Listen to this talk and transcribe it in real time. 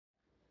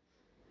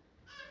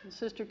And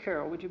Sister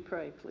Carol, would you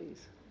pray,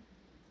 please?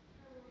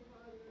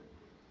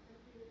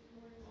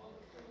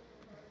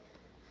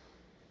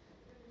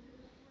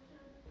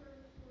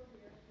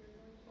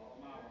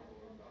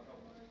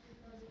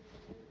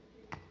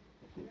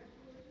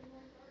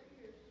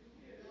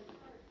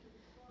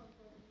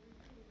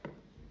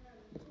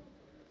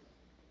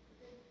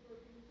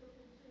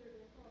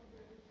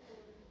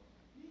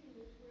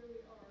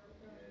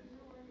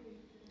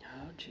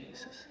 Oh,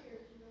 Jesus.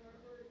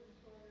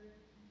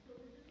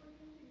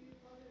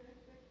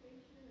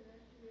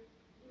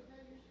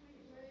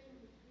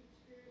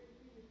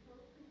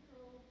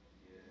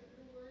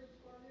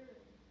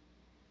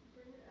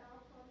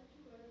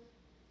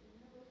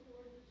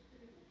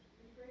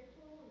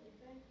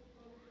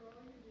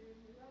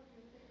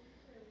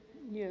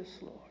 Yes,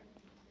 Lord.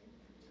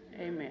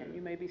 Amen.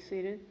 You may be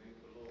seated.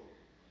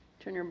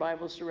 Turn your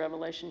Bibles to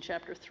Revelation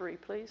chapter 3,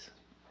 please.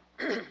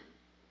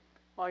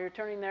 While you're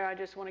turning there, I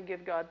just want to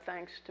give God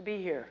thanks to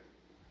be here.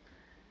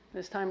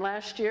 This time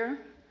last year,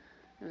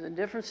 it was a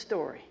different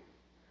story.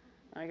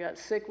 I got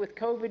sick with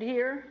COVID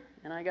here,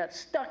 and I got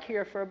stuck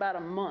here for about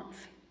a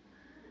month.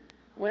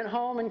 Went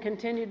home and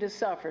continued to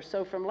suffer.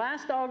 So from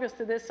last August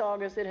to this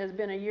August, it has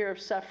been a year of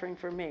suffering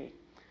for me.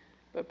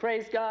 But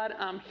praise God,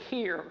 I'm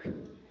here.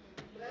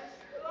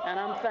 And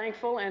I'm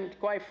thankful, and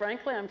quite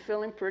frankly, I'm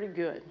feeling pretty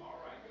good.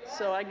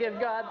 So I give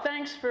God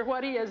thanks for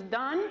what He has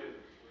done.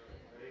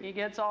 He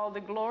gets all the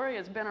glory.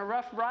 It's been a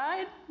rough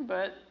ride,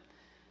 but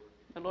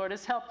the Lord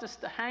has helped us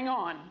to hang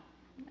on,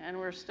 and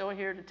we're still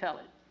here to tell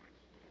it.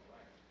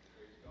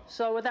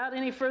 So without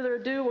any further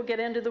ado, we'll get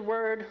into the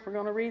Word. We're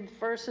going to read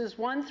verses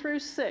 1 through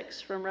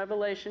 6 from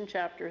Revelation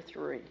chapter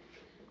 3.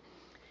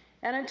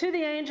 And unto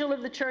the angel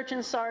of the church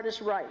in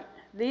Sardis write,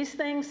 These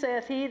things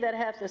saith he that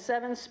hath the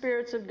 7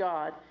 spirits of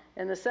God,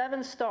 and the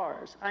 7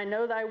 stars. I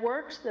know thy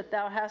works, that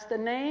thou hast a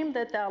name,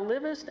 that thou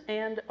livest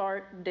and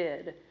art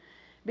dead.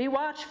 Be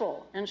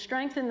watchful, and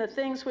strengthen the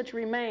things which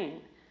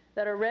remain,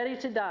 that are ready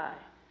to die.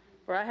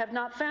 For I have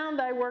not found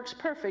thy works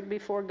perfect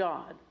before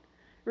God.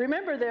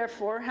 Remember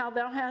therefore how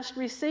thou hast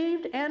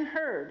received and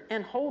heard,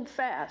 and hold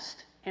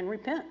fast, and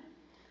repent.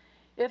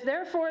 If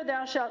therefore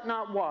thou shalt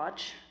not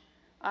watch,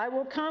 I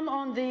will come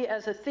on thee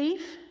as a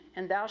thief,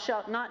 and thou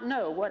shalt not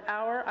know what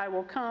hour I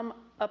will come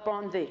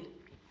upon thee.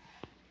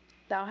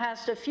 Thou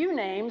hast a few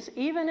names,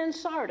 even in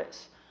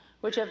Sardis,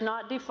 which have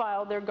not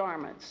defiled their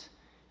garments,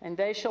 and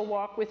they shall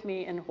walk with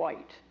me in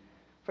white,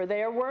 for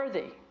they are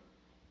worthy.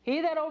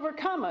 He that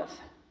overcometh,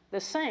 the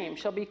same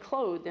shall be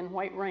clothed in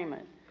white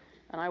raiment,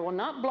 and I will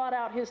not blot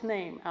out his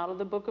name out of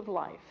the book of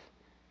life,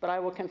 but I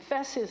will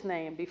confess his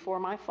name before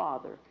my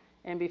Father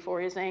and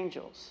before his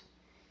angels.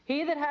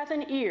 He that hath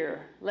an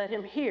ear, let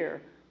him hear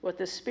what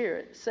the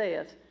Spirit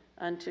saith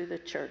unto the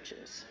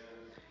churches.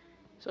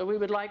 So we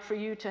would like for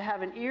you to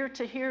have an ear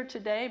to hear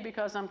today,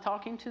 because I'm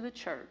talking to the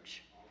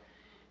church.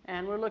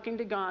 And we're looking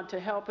to God to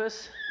help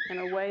us in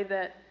a way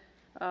that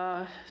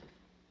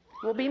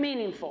will be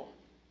meaningful.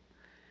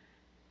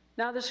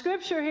 Now the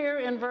scripture here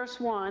in verse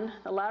 1,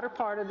 the latter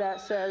part of that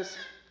says,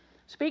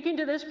 speaking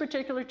to this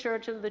particular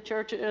church of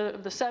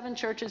the 7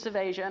 churches of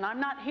Asia, and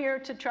I'm not here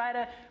to try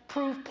to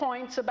prove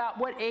points about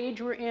what age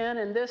we're in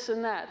and this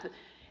and that.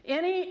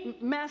 Any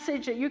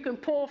message that you can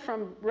pull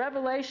from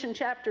Revelation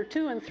chapter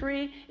 2 and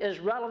 3 is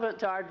relevant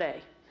to our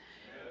day.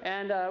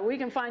 And we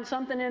can find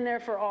something in there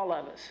for all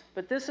of us.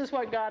 But this is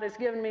what God has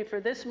given me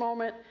for this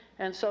moment,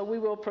 and so we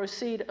will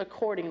proceed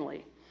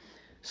accordingly.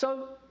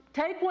 So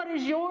take what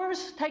is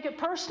yours, take it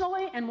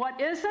personally, and what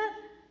isn't,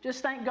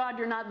 just thank God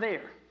you're not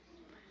there.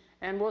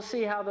 And we'll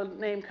see how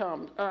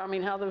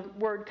the how the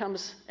word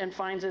comes and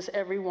finds us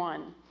every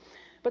one.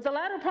 But the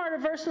latter part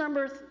of verse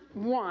number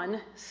 1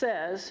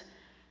 says,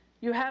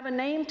 You have a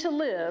name to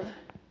live,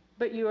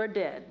 but you are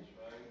dead.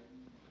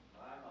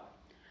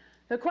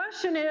 The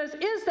question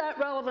is that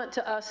relevant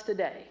to us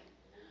today?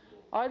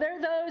 Are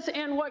there those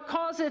in what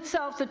calls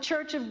itself the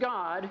Church of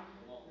God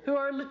who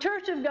are the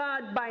Church of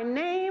God by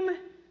name,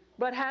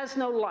 but has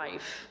no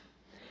life?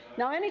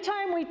 Now,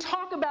 anytime we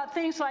talk about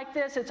things like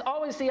this, it's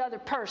always the other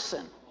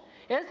person.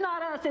 It's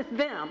not us, it's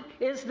them,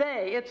 it's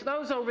they, it's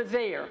those over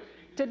there.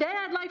 Today,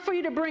 I'd like for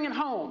you to bring it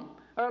home.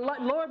 Or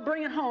Lord,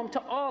 bring it home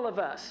to all of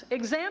us.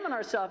 Examine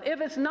ourselves. If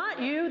it's not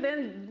you,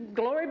 then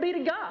glory be to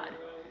God.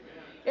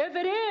 If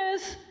it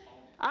is,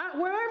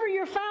 wherever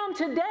you're found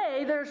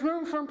today, there's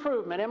room for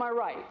improvement. Am I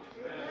right?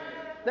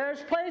 There's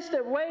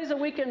ways that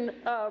we can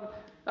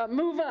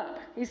move up.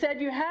 He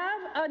said, you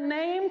have a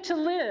name to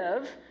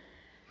live.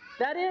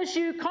 That is,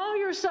 you call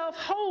yourself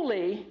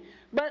holy,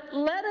 but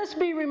let us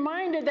be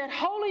reminded that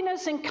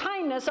holiness and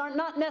kindness are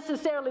not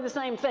necessarily the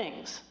same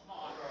things.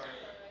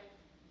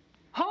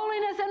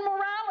 Holiness and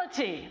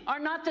morality are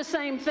not the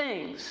same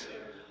things.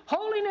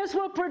 Holiness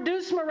will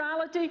produce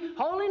morality.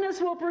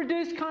 Holiness will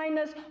produce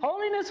kindness.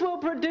 Holiness will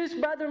produce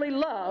brotherly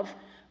love,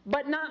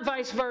 but not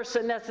vice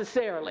versa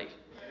necessarily.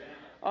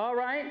 All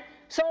right?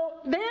 So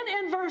then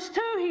in verse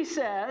 2 he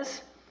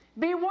says,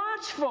 be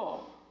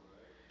watchful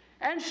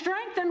and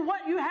strengthen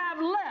what you have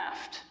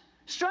left.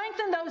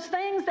 Strengthen those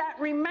things that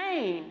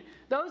remain,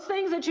 those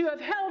things that you have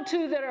held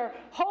to that are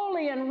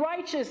holy and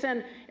righteous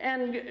and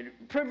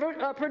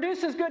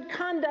produces good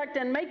conduct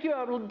and make you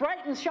a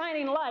bright and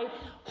shining light.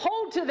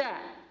 Hold to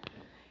that.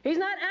 He's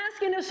not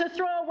asking us to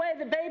throw away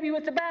the baby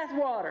with the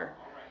bathwater.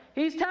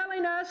 He's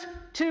telling us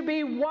to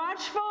be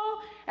watchful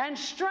and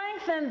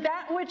strengthen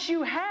that which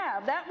you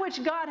have, that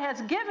which God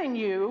has given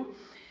you,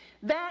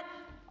 that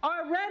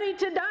are ready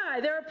to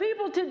die. There are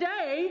people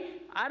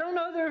today, I don't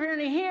know if there are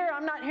any here,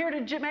 I'm not here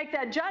to make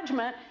that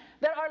judgment,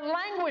 that are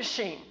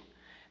languishing.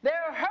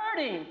 They're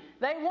hurting.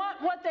 They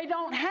want what they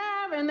don't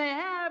have, and they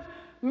have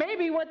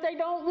maybe what they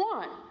don't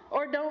want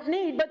or don't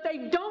need, but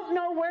they don't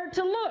know where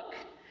to look.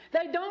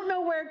 They don't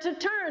know where to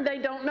turn. They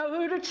don't know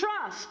who to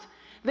trust.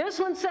 This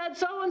one said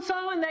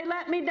so-and-so, and they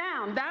let me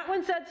down. That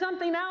one said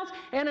something else,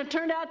 and it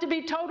turned out to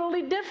be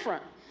totally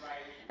different.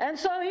 Right. And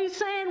so he's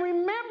saying,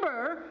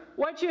 remember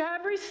what you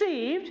have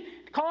received,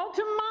 call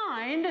to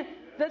mind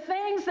the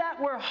things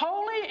that were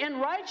holy and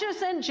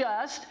righteous and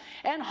just,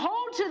 and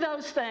hold to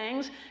those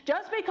things.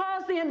 Just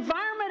because the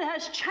environment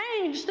has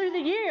changed through the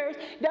years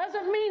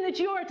doesn't mean that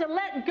you are to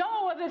let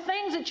go of the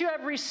things that you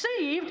have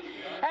received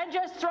and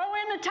just throw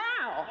in the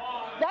towel.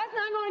 That's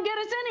not going to get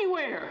us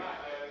anywhere.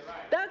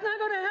 That's not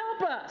going to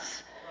help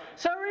us.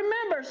 So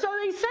remember, so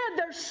he said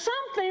there's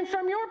something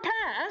from your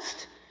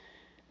past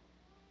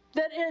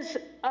that is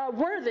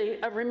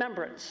worthy of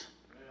remembrance.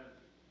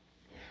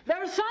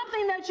 There's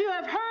something that you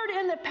have heard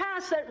in the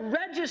past that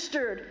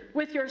registered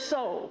with your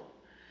soul.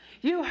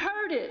 You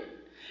heard it.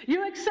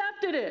 You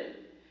accepted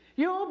it.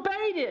 You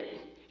obeyed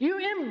it. You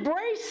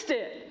embraced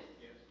it.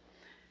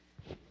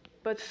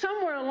 But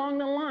somewhere along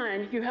the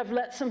line, you have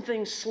let some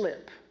things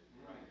slip.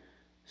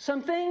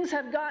 Some things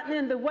have gotten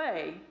in the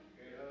way.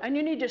 And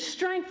you need to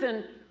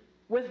strengthen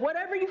with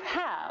whatever you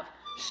have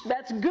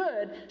that's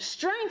good.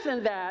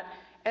 Strengthen that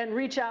and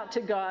reach out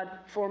to God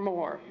for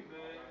more.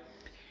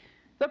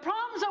 The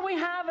problems that we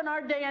have in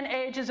our day and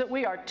age is that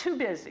we are too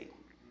busy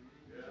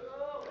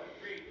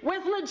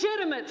with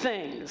legitimate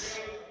things.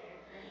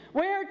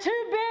 We're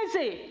too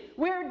busy.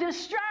 We're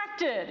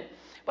distracted.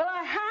 Well,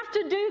 I have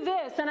to do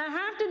this, and I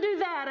have to do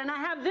that, and I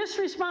have this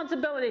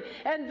responsibility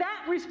and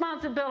that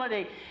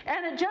responsibility.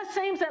 And it just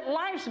seems that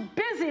life's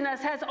busyness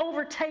has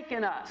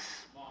overtaken us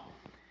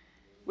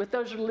with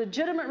those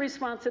legitimate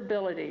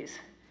responsibilities.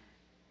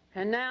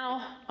 And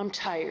now I'm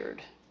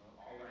tired.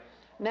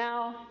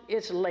 Now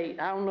it's late.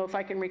 I don't know if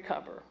I can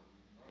recover.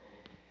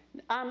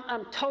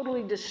 I'm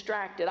totally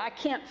distracted. I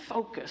can't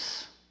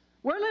focus.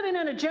 We're living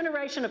in a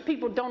generation of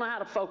people who don't know how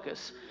to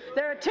focus.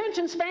 Their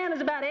attention span is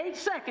about 8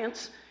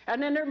 seconds,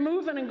 and then they're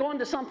moving and going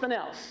to something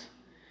else.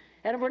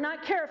 And if we're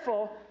not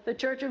careful, the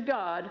Church of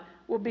God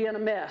will be in a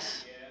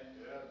mess.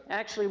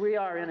 Actually, we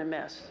are in a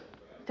mess.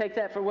 Take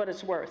that for what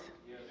it's worth.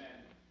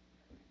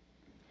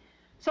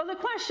 So the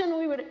question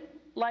we would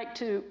like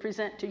to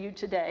present to you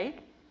today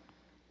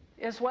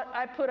is what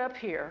I put up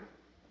here: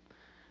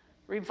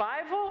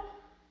 revival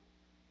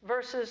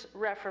versus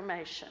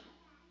reformation.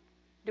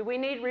 Do we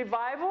need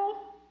revival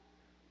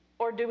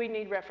or do we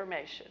need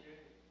reformation?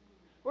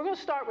 We're going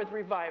to start with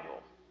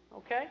revival,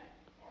 okay?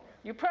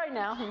 You pray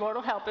now, the Lord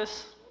will help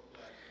us.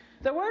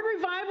 The word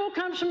revival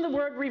comes from the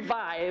word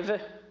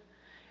revive.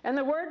 And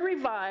the word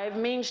revive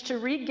means to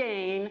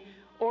regain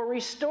or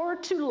restore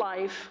to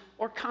life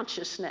or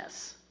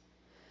consciousness.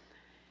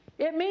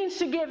 It means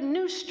to give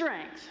new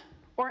strength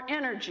or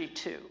energy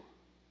to.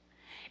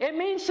 It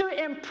means to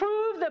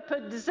improve the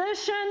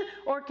position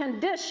or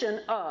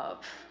condition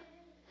of.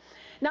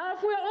 Now,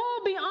 if we'll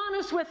all be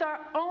honest with our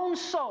own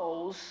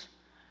souls,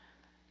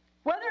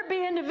 whether it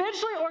be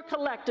individually or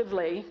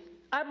collectively,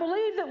 I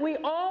believe that we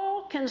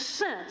all can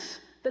sense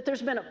that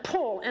there's been a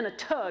pull and a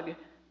tug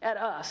at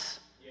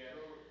us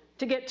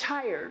to get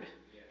tired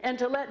and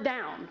to let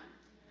down.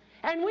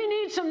 And we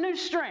need some new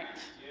strength.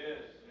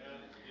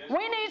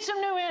 We need some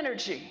new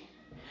energy.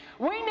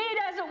 We need,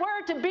 as it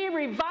were, to be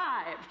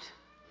revived.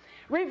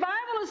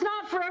 Revival is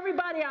not for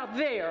everybody out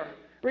there.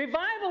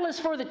 Revival is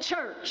for the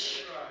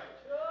church.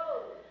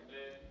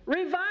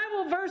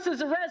 Revival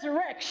versus a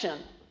resurrection.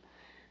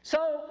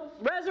 So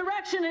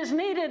resurrection is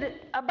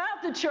needed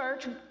about the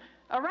church,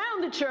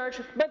 around the church,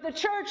 but the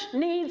church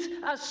needs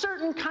a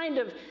certain kind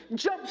of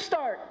jump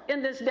start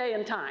in this day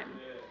and time,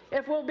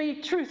 if we'll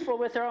be truthful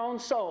with our own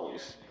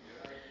souls.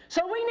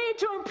 So we need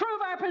to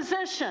improve our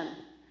position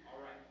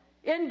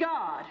in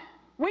God.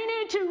 We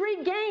need to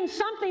regain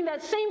something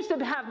that seems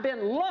to have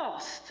been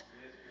lost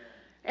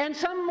in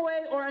some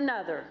way or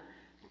another.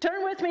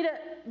 Turn with me to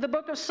the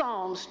book of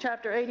Psalms,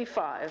 chapter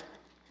 85.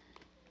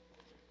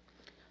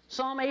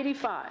 Psalm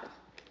 85.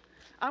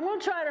 I'm going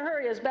to try to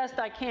hurry as best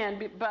I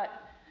can, but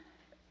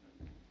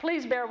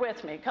please bear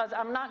with me, because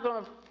I'm not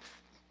going to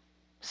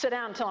sit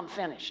down until I'm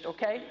finished,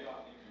 okay?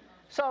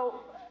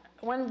 So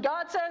when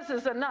God says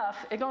it's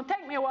enough, it's going to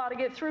take me a while to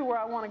get through where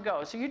I want to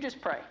go, so you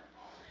just pray.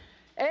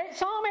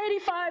 Psalm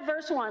 85,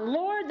 verse 1.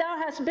 Lord, thou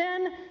hast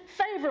been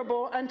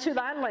favorable unto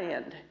thy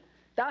land.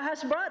 Thou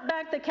hast brought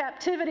back the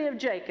captivity of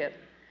Jacob.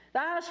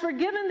 Thou hast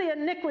forgiven the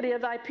iniquity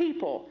of thy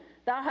people.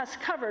 Thou hast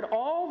covered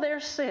all their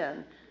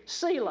sin.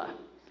 Selah.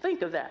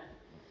 Think of that.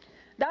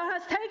 Thou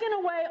hast taken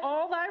away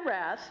all thy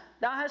wrath.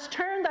 Thou hast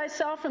turned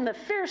thyself from the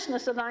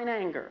fierceness of thine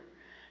anger.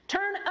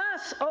 Turn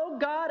us, O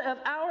God of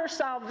our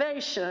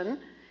salvation,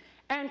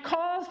 and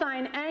cause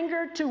thine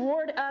anger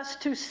toward us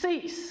to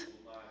cease.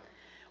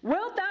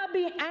 Wilt thou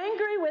be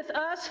angry with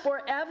us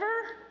forever?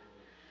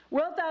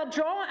 Wilt thou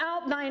draw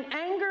out thine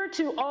anger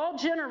to all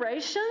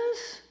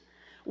generations?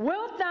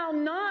 Wilt thou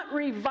not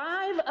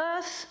revive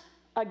us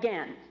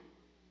again,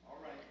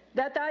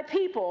 that thy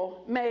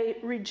people may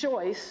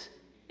rejoice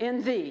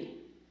in thee?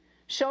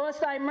 Show us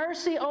thy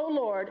mercy, O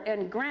Lord,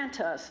 and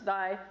grant us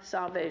thy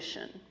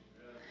salvation.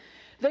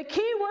 The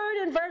key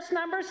word in verse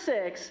number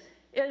 6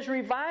 is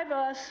revive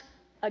us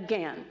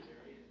again.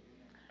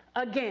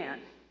 Again.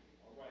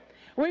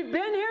 We've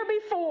been here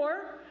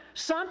before.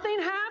 Something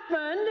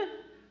happened.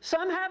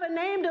 Some have a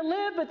name to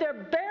live, but they're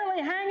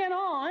barely hanging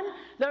on.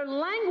 They're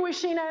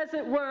languishing, as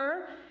it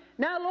were.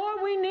 Now, Lord,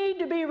 we need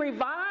to be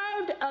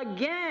revived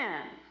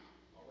again.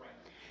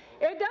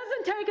 It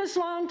doesn't take us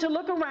long to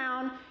look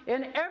around,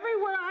 and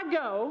everywhere I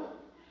go,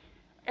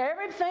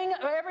 every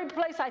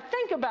place I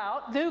think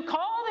about, who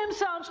call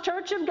themselves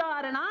Church of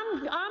God, and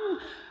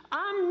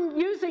I'm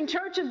using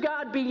Church of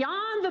God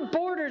beyond the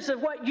borders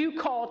of what you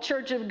call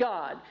Church of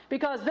God,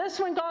 because this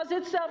one calls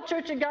itself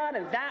Church of God,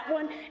 and that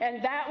one,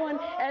 and that one,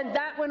 and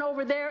that one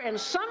over there, and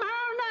somehow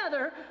or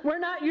another, we're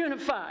not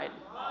unified.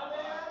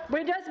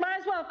 We just might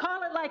as well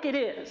call it like it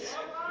is.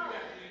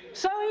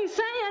 So he's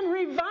saying,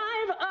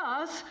 revive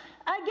us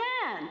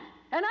again.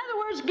 In other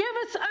words, give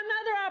us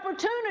another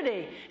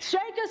opportunity.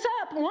 Shake us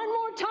up one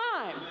more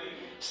time.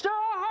 Stir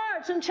our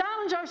hearts and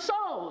challenge our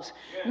souls.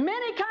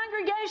 Many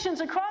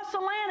congregations across the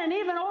land and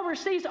even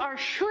overseas are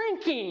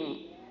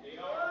shrinking.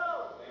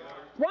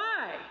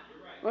 Why?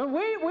 Well,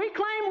 we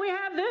claim we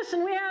have this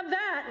and we have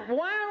that.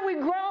 Why aren't we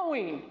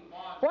growing?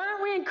 Why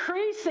aren't we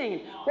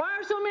increasing? Why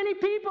are so many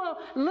people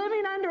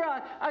living under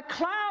a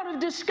cloud of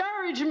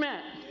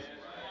discouragement?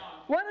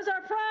 What is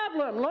our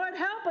problem? Lord,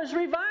 help us,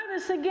 revive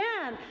us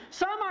again.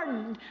 Some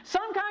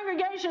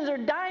congregations are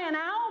dying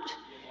out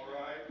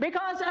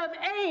because of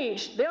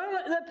age.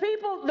 The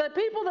people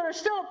that are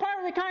still a part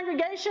of the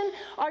congregation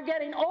are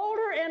getting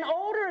older and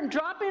older and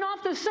dropping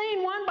off the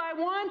scene one by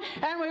one,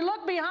 and we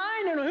look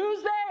behind and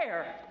who's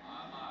there?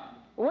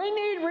 We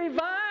need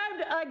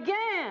revived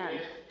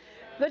again.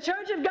 The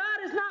Church of God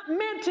is not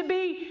meant to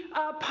be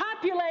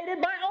populated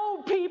by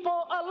old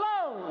people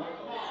alone.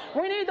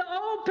 We need the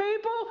old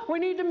people, we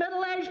need the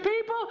middle-aged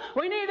people,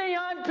 we need the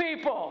young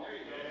people.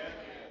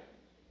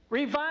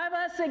 Revive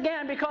us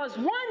again, because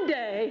one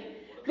day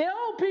the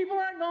old people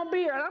aren't going to be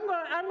here. I'm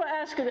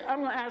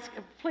going to ask,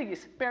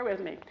 please bear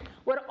with me.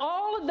 Would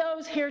all of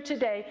those here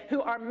today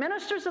who are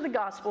ministers of the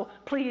gospel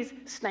please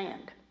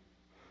stand?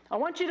 I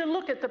want you to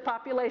look at the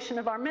population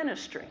of our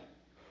ministry.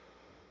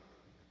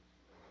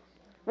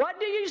 What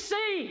do you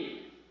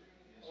see?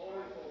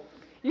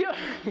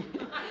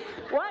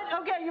 What?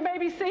 Okay, you may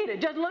be seated.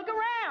 Just look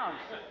around.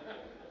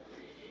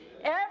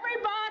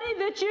 Everybody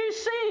that you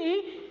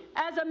see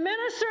as a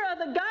minister of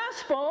the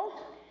gospel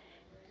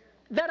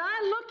that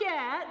I look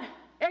at,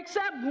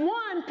 except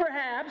one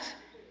perhaps,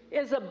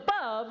 is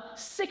above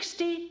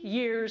 60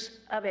 years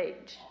of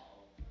age.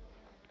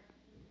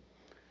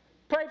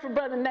 Pray for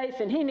Brother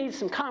Nathan. He needs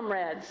some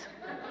comrades.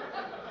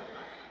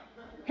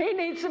 He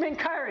needs some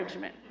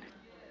encouragement.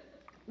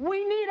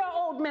 We need our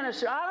old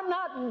ministers. I'm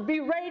not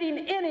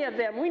berating any of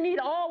them. We need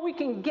all we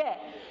can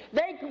get.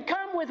 They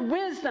come with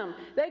wisdom.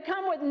 They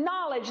come with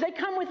knowledge. They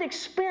come with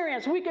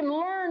experience. We can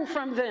learn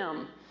from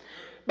them.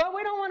 But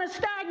we don't want to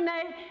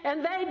stagnate and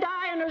they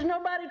die and there's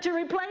nobody to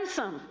replace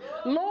them.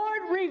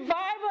 Lord,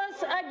 revive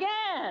us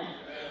again.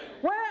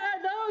 Where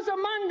are those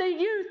among the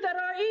youth that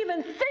are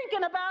even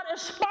thinking about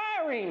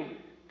aspiring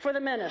for the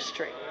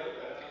ministry?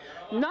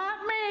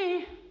 Not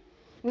me.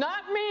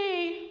 Not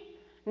me.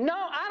 No,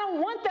 I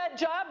don't want that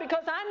job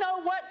because I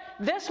know what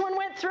this one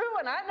went through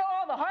and I know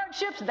all the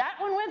hardships that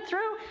one went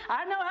through.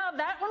 I know how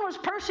that one was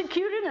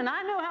persecuted and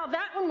I know how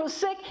that one was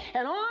sick,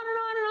 and on and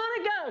on and on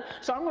it goes.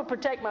 So I'm going to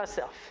protect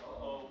myself.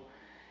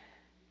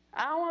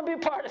 I don't want to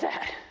be a part of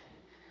that.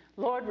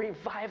 Lord,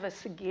 revive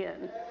us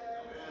again.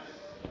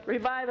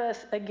 Revive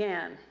us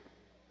again.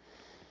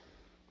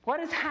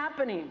 What is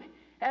happening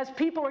as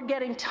people are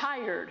getting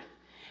tired?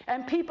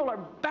 And people are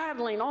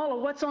battling all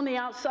of what's on the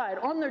outside,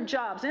 on their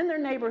jobs, in their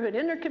neighborhood,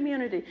 in their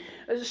community,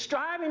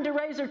 striving to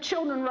raise their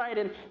children right,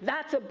 and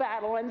that's a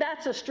battle, and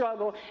that's a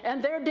struggle,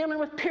 and they're dealing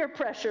with peer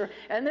pressure,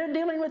 and they're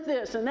dealing with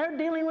this, and they're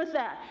dealing with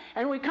that.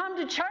 And we come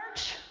to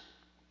church,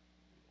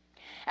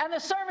 and the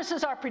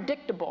services are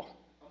predictable.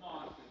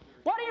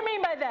 What do you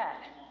mean by that?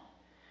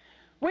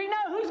 We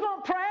know who's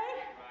going to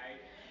pray.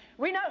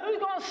 We know who's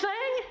going to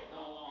sing.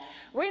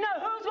 We know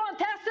who's going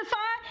to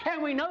testify,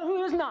 and we know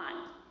who is not.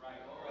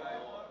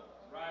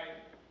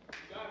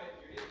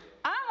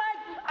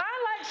 I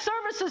like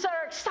services that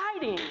are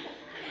exciting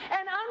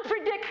and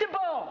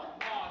unpredictable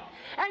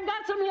and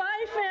got some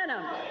life in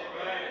them.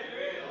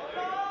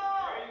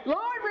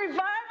 Lord,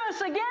 revive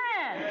us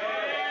again.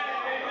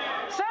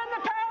 Send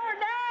the power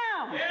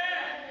down.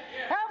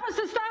 Help us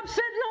to stop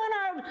sitting on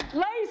our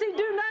lazy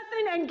do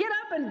nothing and get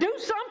up and do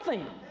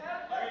something.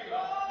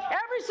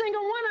 Every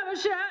single one of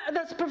us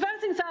that's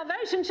professing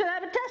salvation should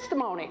have a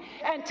testimony.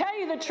 And tell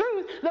you the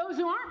truth, those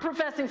who aren't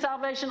professing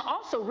salvation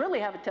also really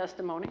have a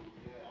testimony.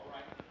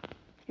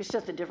 It's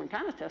just a different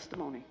kind of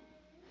testimony.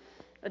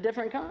 A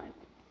different kind.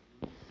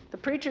 The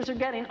preachers are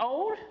getting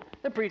old.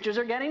 The preachers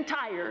are getting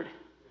tired.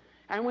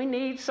 And we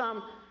need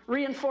some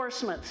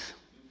reinforcements.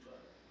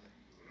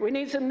 We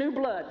need some new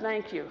blood.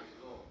 Thank you.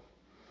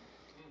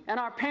 And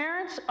our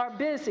parents are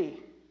busy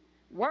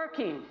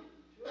working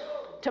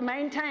to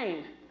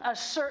maintain a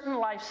certain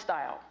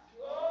lifestyle.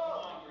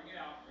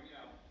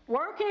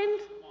 Working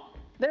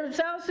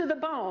themselves to the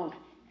bone.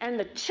 And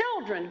the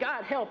children,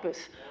 God help us,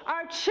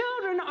 our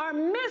children are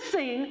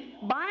missing,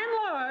 by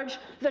and large,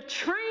 the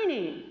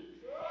training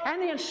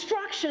and the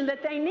instruction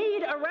that they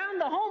need around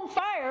the home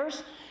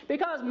fires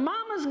because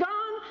mama's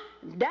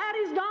gone,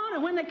 daddy's gone,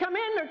 and when they come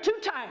in, they're too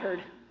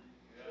tired.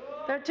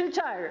 They're too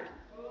tired.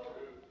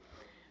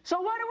 So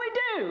what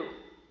do?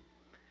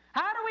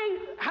 How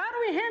do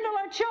we handle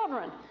our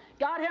children?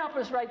 God help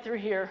us right through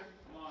here.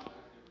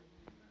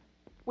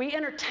 We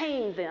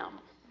entertain them.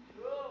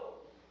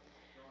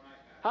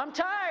 I'm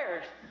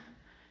tired.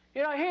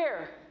 You know,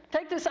 here,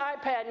 take this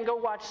iPad and go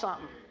watch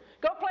something.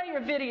 Go play your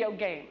video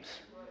games.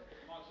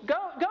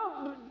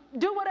 Go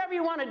do whatever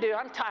you want to do.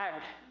 I'm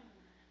tired.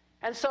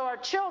 And so our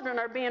children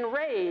are being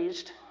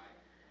raised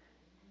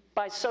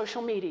by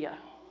social media.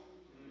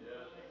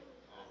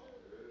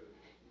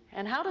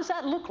 And how does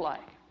that look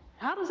like?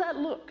 How does that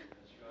look?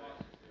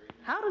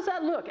 How does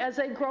that look as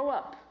they grow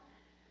up?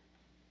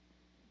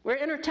 Where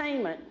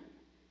entertainment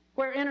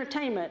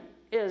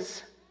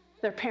is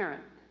their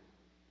parent.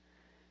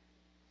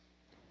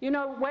 You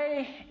know,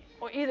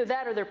 either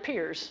that or their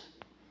peers.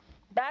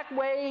 Back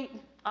way,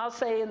 I'll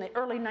say in the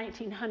early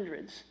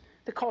 1900s,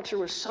 the culture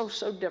was so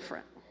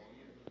different.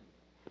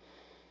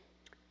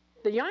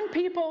 The young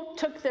people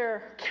took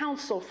their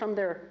counsel from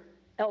their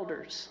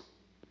elders.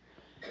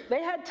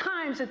 They had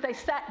times that they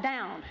sat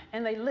down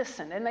and they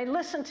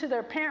listened to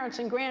their parents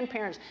and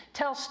grandparents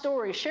tell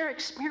stories, share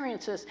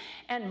experiences,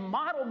 and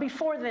model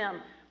before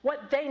them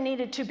what they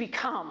needed to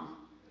become.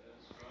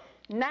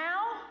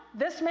 Now,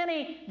 this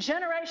many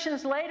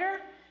generations later,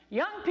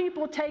 young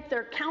people take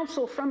their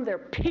counsel from their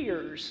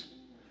peers.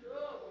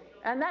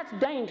 And that's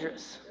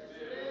dangerous.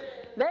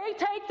 They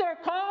take their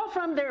call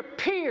from their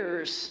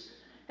peers,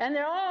 and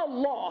they're all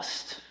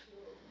lost.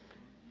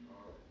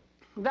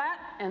 That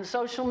and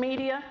social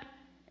media,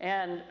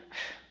 and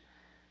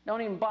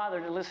don't even bother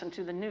to listen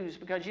to the news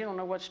because you don't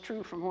know what's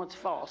true from what's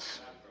false.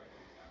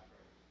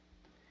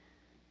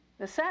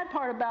 The sad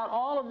part about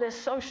all of this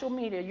social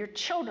media, your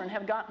children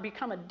have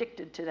become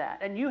addicted to that,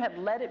 and you have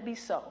let it be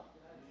so.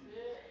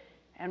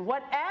 And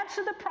what adds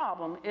to the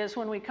problem is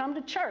when we come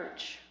to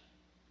church,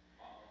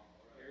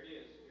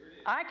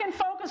 I can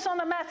focus on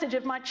the message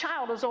if my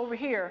child is over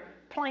here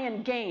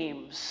playing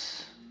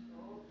games.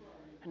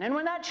 And then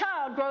when that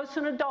child grows to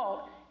an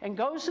adult and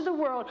goes to the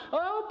world,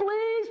 oh,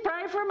 please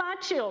pray for my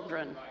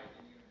children.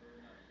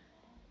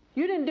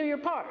 You didn't do your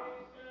part.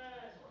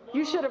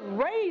 You should have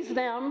raised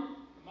them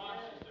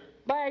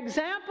by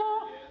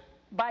example,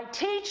 by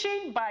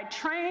teaching, by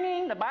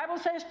training. The Bible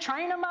says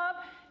train them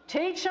up,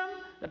 teach them.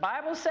 The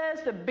Bible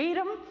says to beat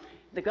them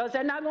because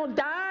they're not going to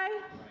die.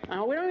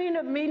 We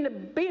don't mean to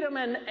beat them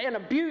and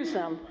abuse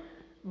them,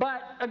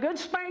 but a good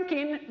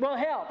spanking will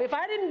help. If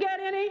I didn't get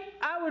any,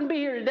 I wouldn't be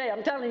here today.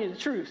 I'm telling you the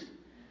truth.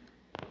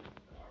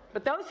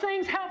 But those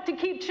things help to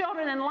keep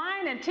children in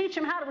line and teach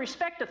them how to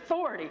respect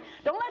authority.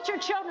 Don't let your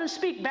children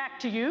speak back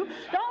to you.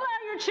 Don't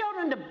allow your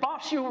children to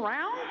boss you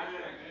around.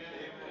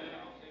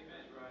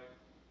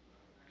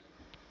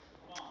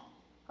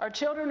 Our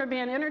children are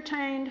being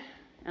entertained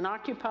and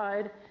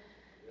occupied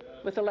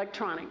with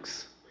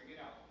electronics.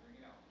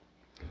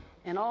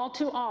 And all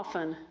too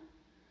often,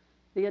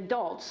 the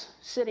adults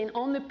sitting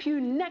on the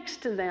pew next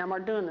to them are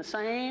doing the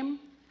same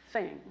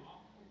thing.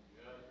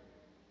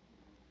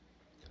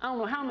 I don't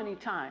know how many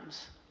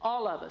times,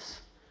 all of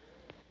us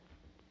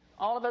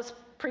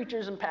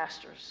preachers and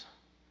pastors,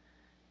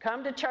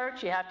 come to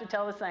church, you have to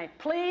tell the same.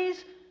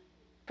 Please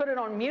put it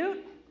on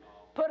mute,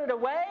 put it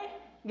away,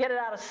 get it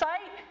out of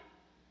sight.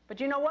 But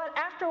you know what?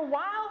 After a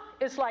while,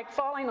 it's like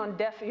falling on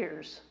deaf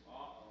ears.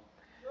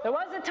 There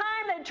was a time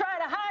they'd try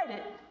to hide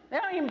it. They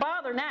don't even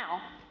bother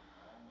now.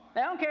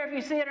 They don't care if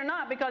you see it or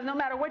not because no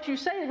matter what you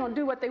say, they're going to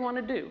do what they want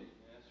to do.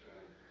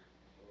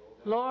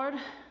 Lord,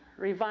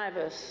 revive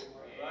us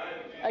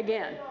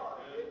again.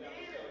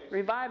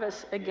 Revive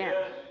us again.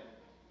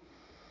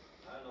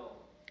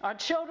 Our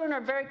children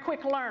are very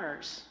quick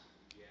learners.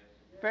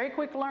 Very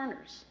quick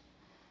learners.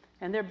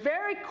 And they're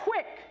very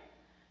quick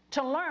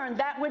to learn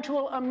that which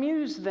will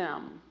amuse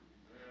them,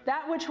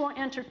 that which will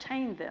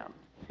entertain them.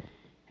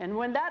 And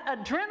when that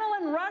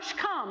adrenaline rush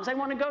comes, they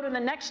want to go to the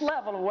next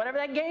level of whatever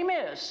that game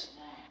is.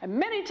 And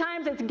many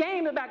times it's a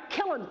game about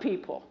killing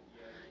people.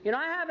 You know,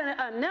 I have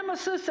a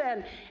nemesis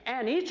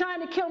and he's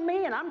trying to kill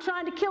me and I'm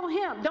trying to kill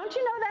him. Don't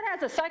you know that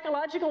has a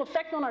psychological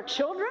effect on our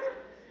children?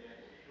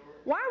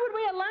 Why would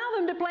we allow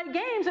them to play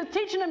games of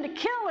teaching them to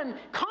kill and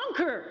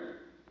conquer?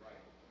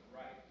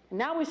 And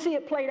now we see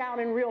it played out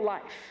in real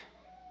life.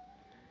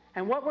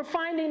 And what we're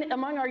finding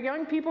among our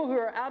young people who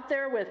are out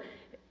there with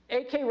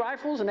AK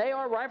rifles and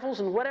AR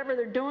rifles and whatever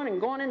they're doing and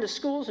going into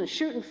schools and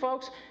shooting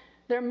folks,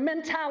 their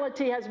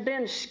mentality has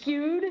been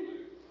skewed.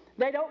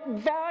 They don't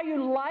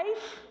value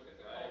life.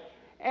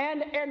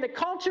 And the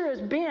culture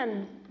is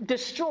being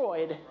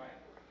destroyed.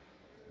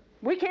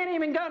 We can't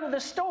even go to the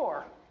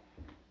store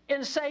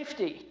in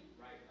safety.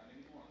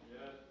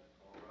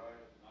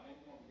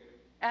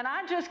 And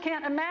I just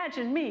can't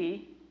imagine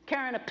me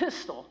carrying a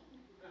pistol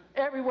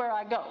everywhere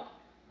I go.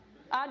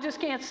 I just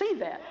can't see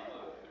that.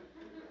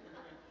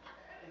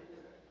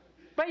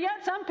 But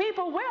yet some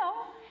people will,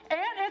 and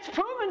it's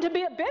proven to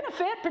be a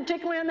benefit,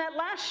 particularly in that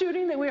last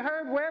shooting that we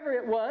heard wherever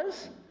it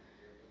was.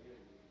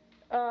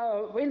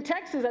 In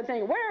Texas, I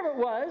think, wherever it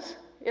was,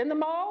 in the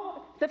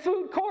mall, the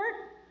food court,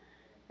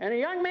 and a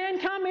young man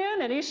come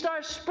in and he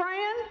starts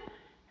spraying,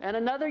 and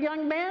another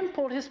young man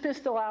pulled his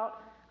pistol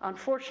out.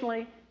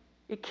 Unfortunately,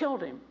 it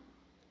killed him.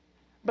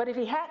 But if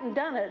he hadn't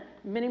done it,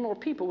 many more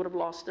people would have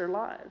lost their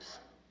lives.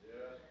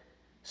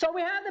 So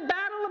we have the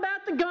battle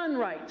about the gun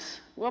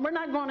rights. Well, we're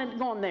not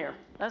going there.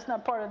 That's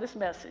not part of this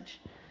message.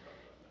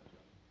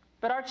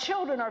 But our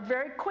children are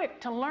very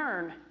quick to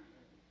learn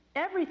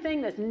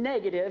everything that's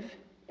negative,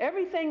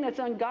 everything that's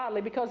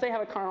ungodly, because they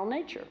have a carnal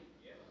nature.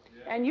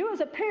 And you as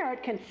a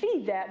parent can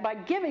feed that by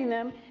giving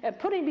them and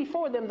putting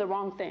before them the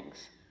wrong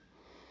things.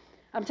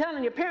 I'm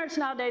telling you, parents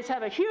nowadays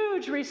have a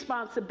huge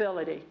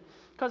responsibility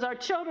because our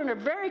children are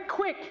very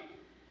quick.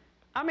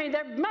 I mean,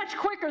 they're much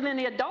quicker than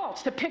the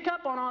adults to pick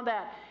up on all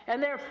that.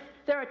 And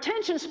their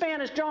attention span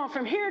is drawn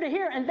from here to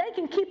here, and they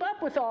can keep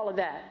up with all of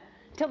that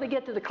until they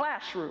get to the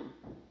classroom.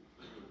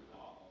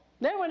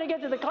 Then when they get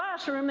to the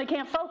classroom, they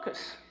can't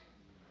focus.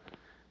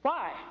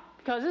 Why?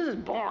 Because this is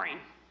boring.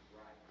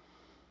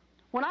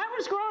 When I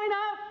was growing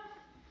up,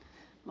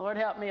 Lord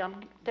help me, I'm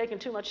taking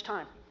too much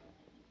time.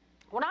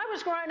 When I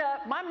was growing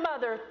up, my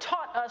mother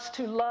taught us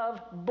to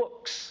love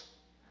books.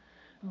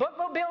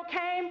 Bookmobile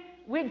came,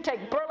 we'd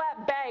take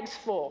burlap bags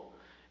full.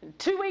 And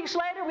 2 weeks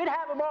later, we'd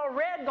have them all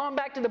read, going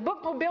back to the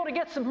bookmobile to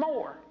get some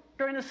more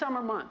during the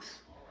summer months.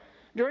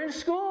 During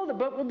school, the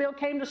bookmobile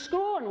came to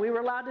school, and we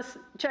were allowed to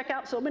check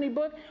out so many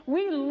books.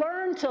 We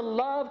learned to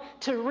love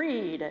to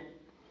read.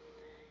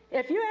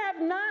 If you have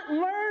not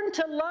learned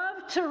to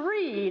love to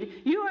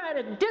read, you are at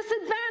a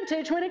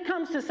disadvantage when it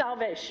comes to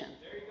salvation.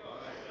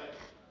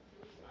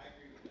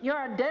 You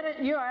are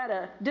at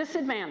a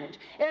disadvantage.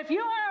 If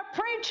you are a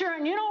preacher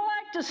and you don't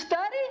like to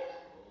study,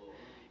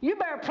 you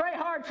better pray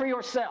hard for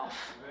yourself.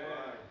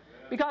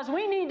 Because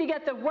we need to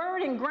get the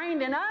word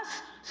ingrained in us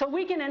so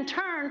we can in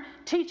turn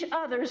teach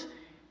others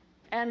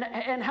and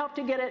help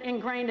to get it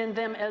ingrained in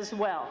them as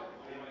well.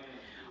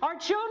 Our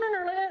children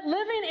are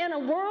living in a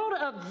world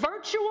of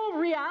virtual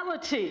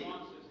reality.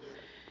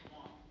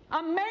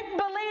 A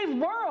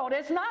make-believe world.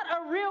 It's not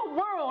a real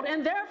world.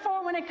 And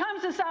therefore, when it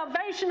comes to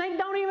salvation, they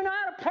don't even know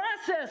how to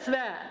process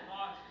that.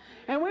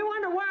 And we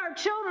wonder why our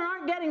children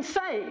aren't getting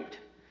saved.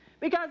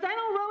 Because they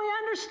don't really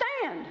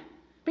understand.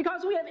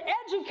 Because we have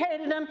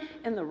educated them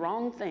in the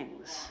wrong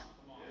things.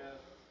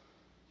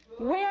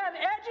 We have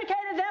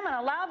educated them and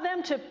allowed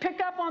them to pick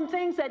up on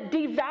things that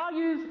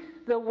devalue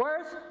the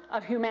worth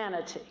of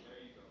humanity.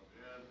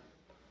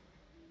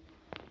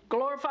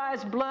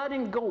 Glorifies blood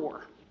and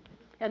gore.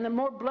 And the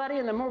more bloody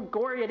and the more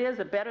gory it is,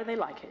 the better they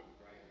like it.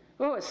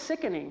 Oh, it's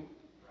sickening.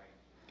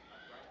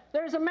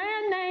 There's a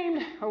man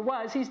named, or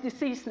was, he's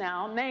deceased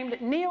now,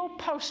 named Neil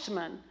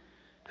Postman,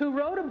 who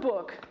wrote a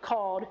book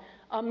called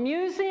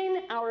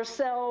Amusing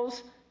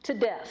Ourselves to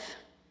Death.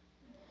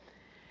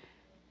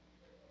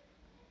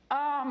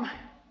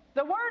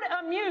 The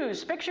word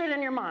amuse, picture it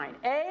in your mind.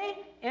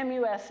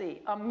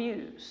 A-M-U-S-E,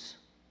 amuse.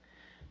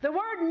 The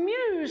word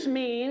muse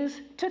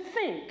means to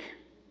think.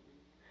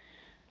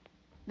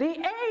 The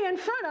A in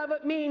front of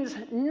it means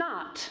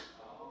not.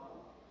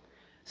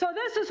 So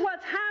this is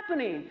what's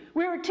happening.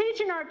 We were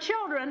teaching our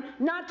children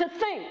not to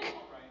think.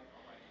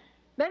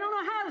 They don't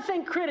know how to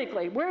think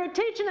critically. We're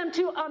teaching them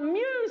to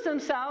amuse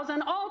themselves,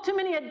 and all too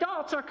many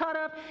adults are caught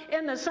up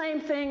in the same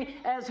thing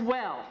as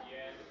well.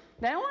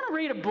 They don't want to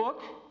read a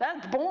book.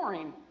 That's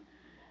boring.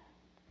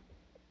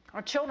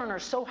 Our children are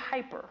so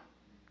hyper.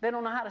 They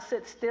don't know how to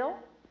sit still.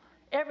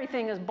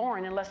 Everything is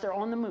boring unless they're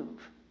on the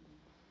move,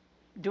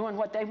 doing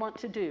what they want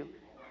to do.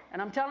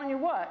 And I'm telling you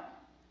what,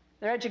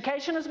 their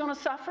education is going to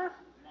suffer,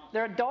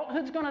 their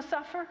adulthood is going to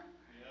suffer,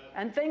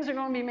 and things are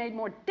going to be made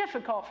more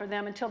difficult for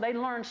them until they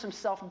learn some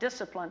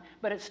self-discipline,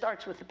 but it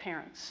starts with the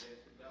parents.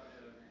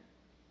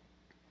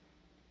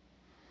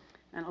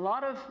 And a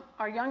lot of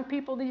our young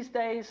people these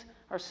days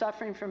are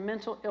suffering from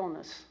mental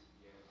illness.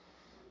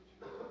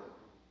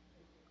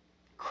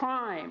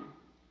 Crime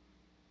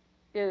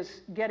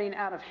is getting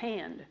out of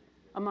hand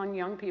among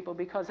young people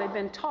because they've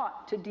been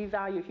taught to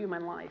devalue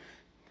human life.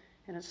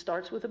 And it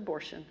starts with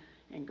abortion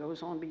and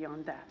goes on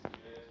beyond that.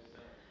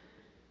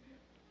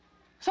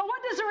 So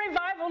what does a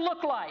revival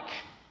look like?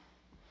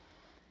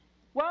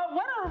 Well,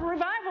 what a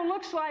revival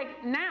looks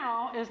like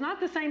now is not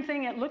the same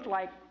thing it looked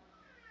like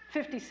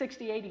 50,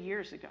 60, 80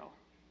 years ago.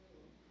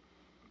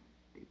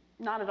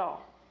 Not at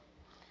all.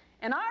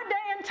 In our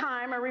day and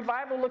time, a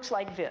revival looks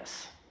like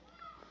this.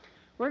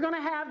 We're going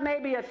to have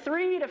maybe a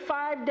 3 to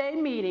 5 day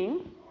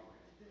meeting.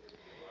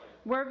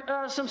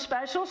 Some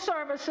special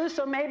services,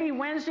 so maybe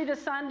Wednesday to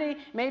Sunday,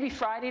 maybe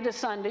Friday to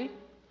Sunday.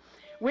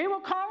 We will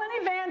call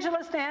an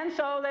evangelist in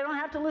so they don't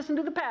have to listen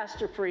to the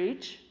pastor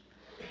preach.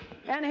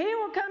 And he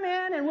will come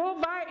in and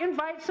we'll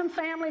invite some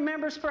family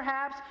members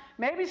perhaps,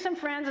 maybe some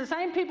friends, the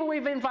same people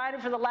we've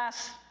invited for the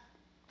last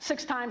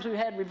 6 times we've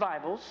had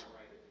revivals.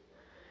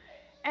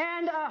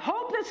 And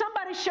hope that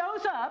somebody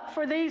shows up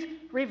for these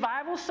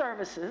revival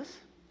services.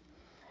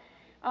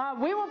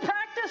 We will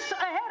practice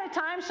ahead of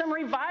time some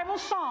revival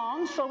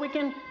songs so we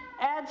can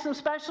add some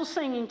special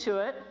singing to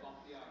it.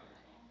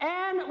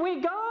 And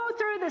we go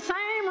through the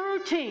same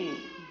routine.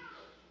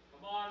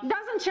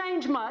 Doesn't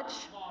change much.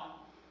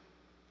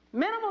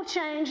 Minimal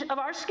change of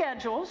our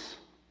schedules.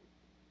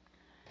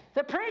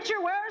 The preacher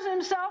wears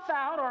himself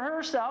out, or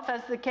herself,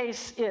 as the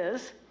case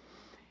is,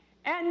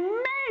 and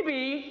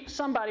maybe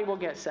somebody will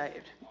get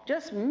saved.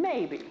 Just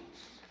maybe.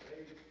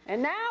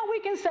 And now we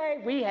can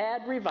say we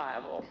had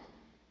revival.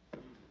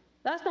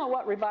 That's not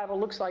what revival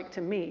looks like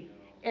to me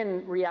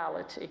in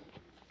reality.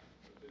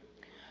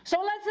 So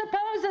let's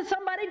suppose that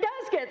somebody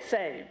does get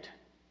saved.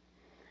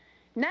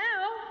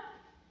 Now,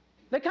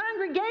 the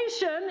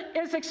congregation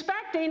is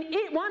expecting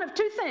one of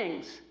 2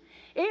 things.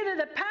 Either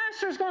the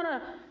pastor's going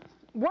to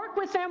work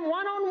with them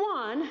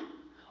one-on-one,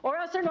 or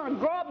else they're going to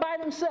grow up by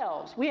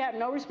themselves. We have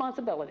no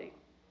responsibility.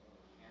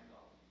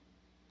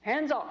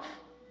 Hands off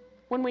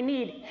when we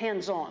need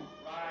hands-on.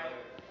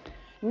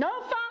 No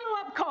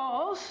follow-up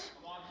calls.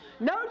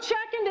 No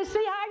checking to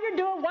see how you're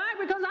doing. Why?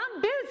 Because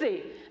I'm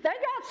busy. They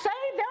got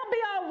saved, they'll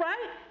be all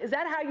right. Is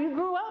that how you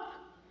grew up?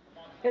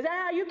 Is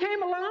that how you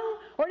came along?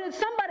 Or did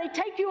somebody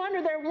take you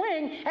under their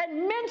wing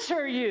and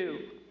mentor you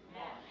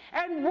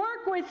and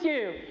work with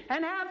you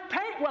and have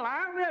well,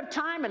 I don't have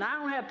time and I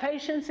don't have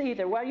patience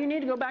either. Well, you need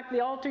to go back to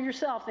the altar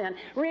yourself then.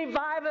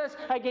 Revive us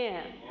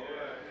again.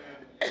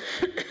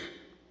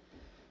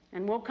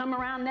 And we'll come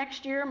around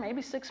next year,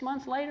 maybe 6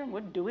 months later, and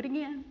we'll do it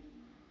again.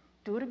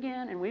 Do it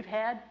again, and we've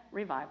had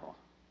revival.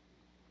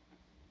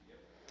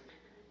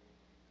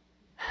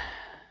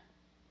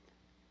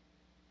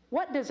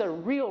 What does a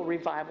real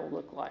revival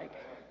look like?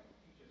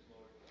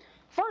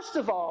 First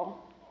of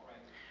all,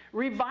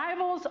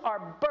 revivals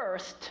are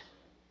birthed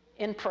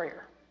in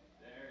prayer.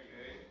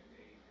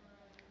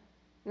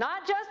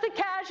 Not just a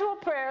casual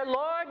prayer,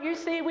 Lord, you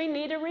see we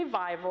need a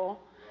revival,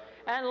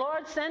 and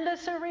Lord, send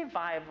us a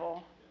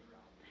revival.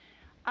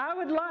 I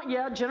would like,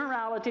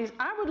 generalities.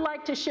 I would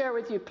like to share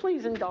with you,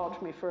 please indulge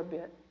me for a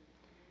bit.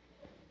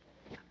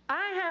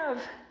 I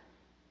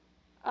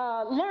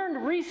have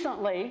learned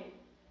recently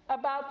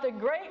about the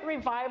great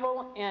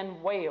revival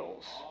in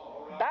Wales,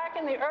 back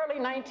in the early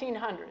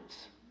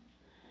 1900s.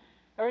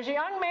 There was a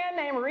young man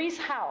named Rhys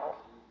Howell,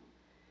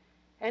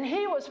 and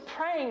he was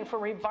praying for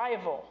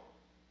revival.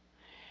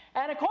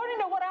 And according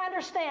to what I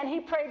understand,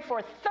 he prayed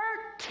for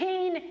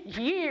 13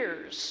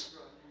 years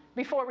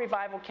before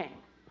revival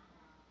came.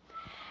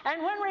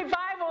 And when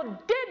revival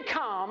did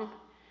come,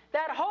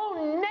 that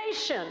whole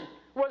nation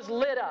was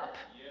lit up.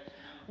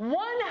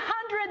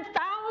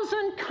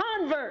 100,000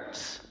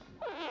 converts.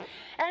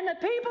 And the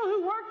people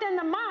who worked in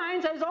the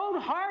mines, those old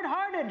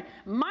hard-hearted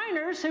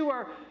miners who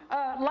were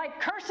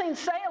like cursing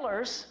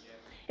sailors,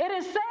 it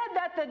is said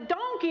that the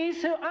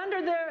donkeys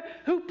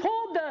who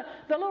pulled the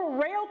little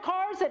rail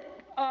cars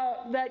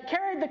that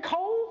carried the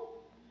coal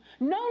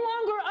no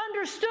longer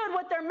understood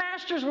what their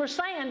masters were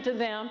saying to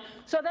them,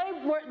 so they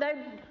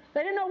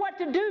didn't know what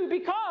to do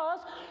because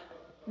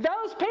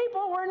those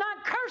people were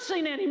not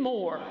cursing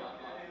anymore.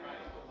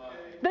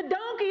 The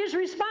donkeys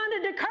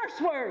responded to curse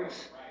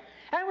words.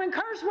 And when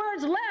curse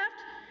words left,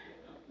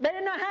 they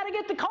didn't know how to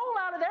get the coal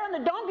out of there, and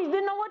the donkeys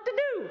didn't know what to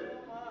do.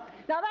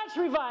 Now that's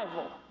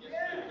revival.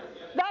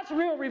 That's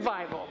real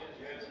revival.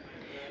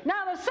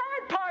 Now the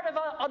sad part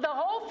of the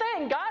whole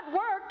thing, God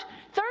worked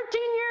 13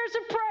 years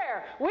of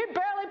prayer. We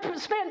barely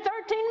spent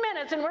 13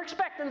 minutes and we're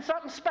expecting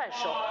something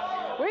special.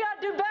 We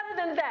got to do better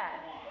than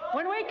that.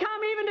 When we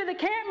come even to the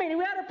camp meeting,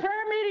 we had a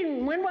prayer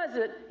meeting, when was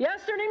it?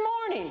 Yesterday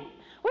morning.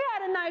 We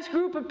had a nice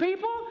group of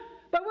people,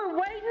 but we're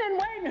waiting and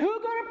waiting.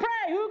 Who's going to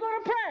pray? Who's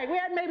going to pray? We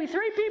had maybe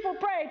 3 people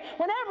prayed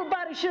when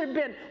everybody should have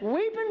been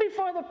weeping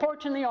before the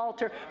porch and the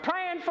altar,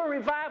 praying for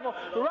revival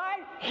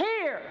right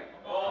here.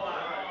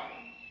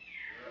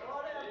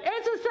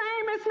 It's the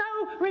same. It's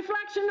no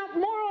reflection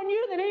more on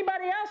you than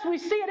anybody else. We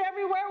see it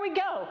everywhere we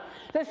go.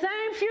 The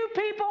same few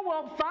people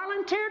will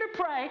volunteer to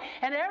pray,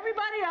 and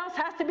everybody else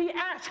has to be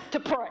asked to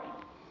pray.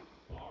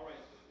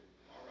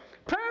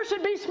 Prayer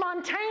should be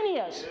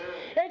spontaneous.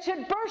 It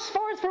should burst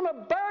forth from a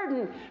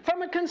burden,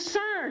 from a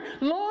concern.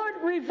 Lord,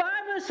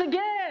 revive us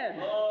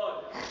again.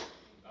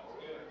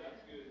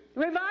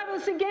 Revive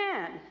us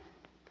again.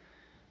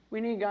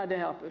 We need God to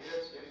help us.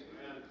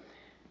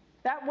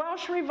 That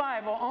Welsh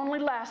revival only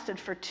lasted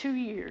for 2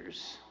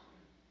 years.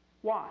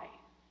 Why?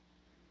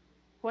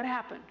 What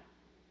happened?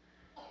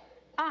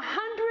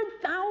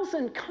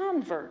 100,000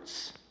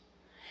 converts.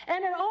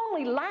 And it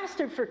only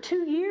lasted for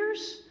 2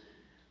 years?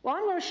 Well,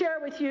 I'm going to share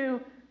with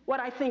you what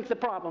I think the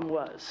problem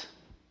was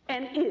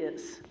and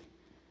is.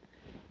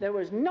 There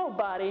was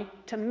nobody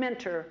to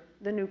mentor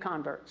the new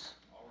converts.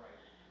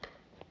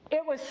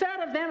 It was said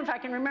of them, if I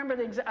can remember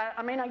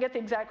I may not get the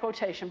exact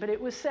quotation, but it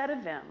was said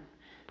of them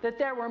that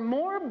there were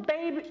more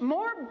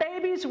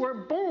babies were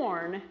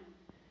born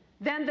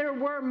than there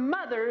were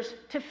mothers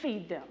to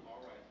feed them.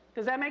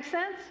 Does that make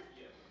sense?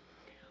 Yes.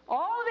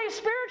 All of these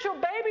spiritual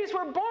babies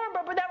were born,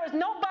 but there was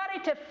nobody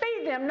to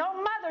feed them, no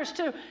mothers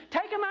to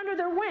take them under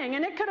their wing.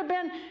 And it could have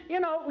been,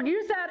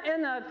 use that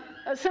in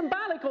a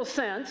symbolical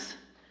sense.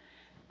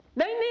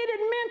 They needed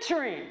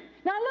mentoring.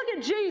 Now look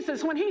at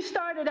Jesus when he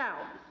started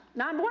out.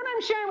 Now what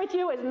I'm sharing with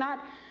you is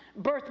not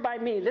birthed by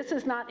me. This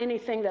is not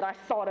anything that I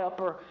thought up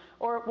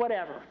or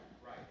whatever.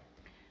 Right.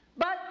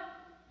 But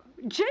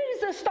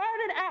Jesus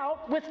started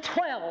out with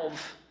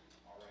 12.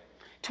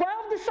 12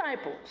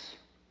 disciples.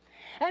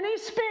 And he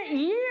spent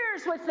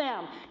years with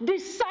them,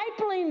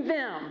 discipling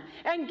them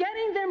and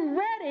getting them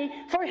ready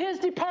for his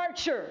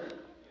departure.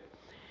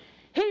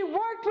 He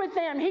worked with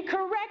them. He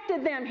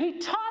corrected them. He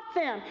taught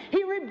them.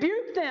 He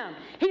rebuked them.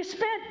 He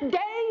spent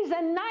days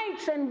and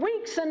nights and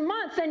weeks and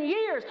months and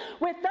years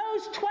with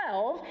those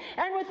 12.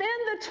 And within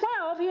the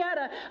 12, he had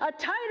a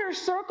tighter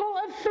circle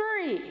of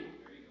 3.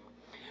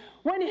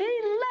 When he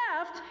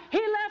left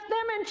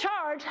them in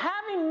charge,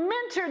 having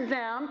mentored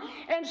them,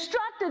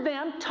 instructed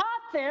them, taught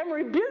them,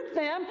 rebuked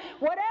them,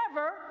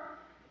 whatever,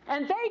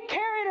 and they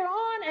carried it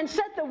on and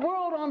set the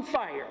world on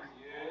fire.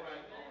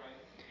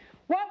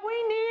 What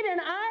we need in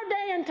our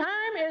day and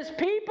time is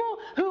people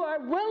who are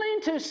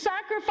willing to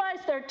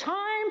sacrifice their time,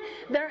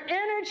 their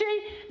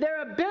energy,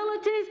 their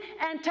abilities,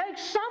 and take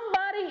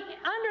somebody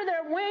under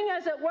their wing,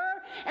 as it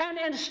were, and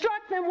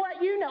instruct them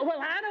what you know.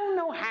 Well, I don't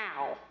know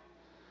how.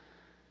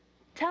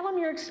 Tell them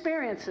your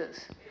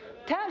experiences.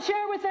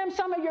 Share with them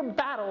some of your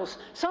battles,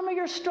 some of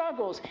your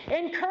struggles.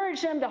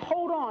 Encourage them to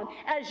hold on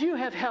as you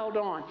have held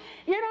on.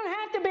 You don't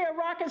have to be a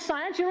rocket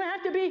science. You don't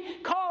have to be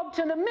called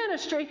to the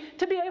ministry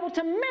to be able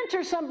to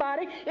mentor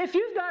somebody if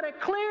you've got a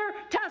clear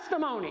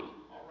testimony.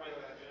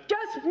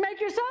 Just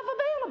make yourself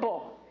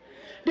available.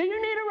 Do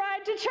you need a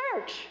ride to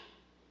church?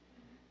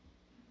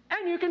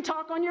 And you can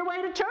talk on your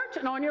way to church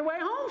and on your way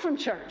home from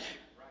church.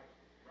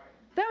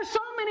 There are so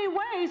many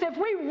ways, if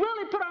we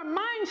really put our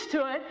minds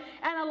to it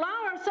and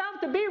allow ourselves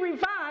to be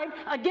revived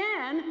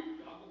again,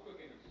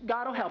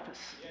 God will help us.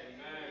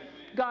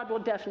 God will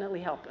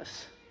definitely help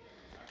us.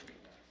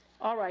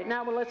 All right,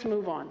 now let's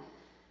move on.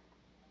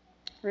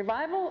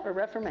 Revival or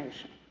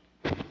Reformation?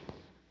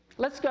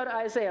 Let's go to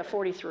Isaiah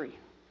 43.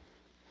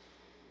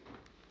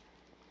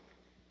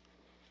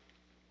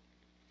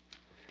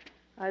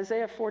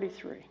 Isaiah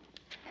 43.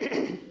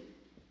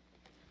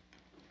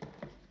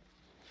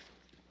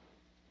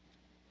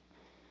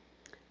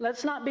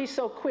 Let's not be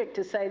so quick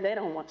to say they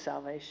don't want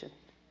salvation.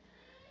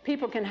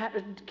 People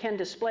can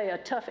display a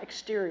tough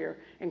exterior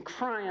and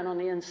crying on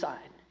the inside.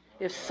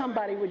 If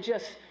somebody would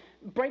just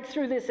break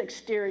through this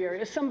exterior,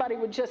 if somebody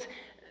would just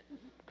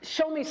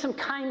show me some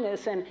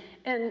kindness and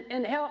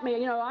help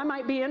me. I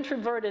might be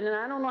introverted and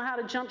I don't know how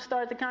to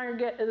jumpstart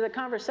the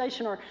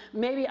conversation, or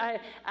maybe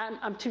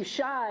I'm too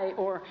shy,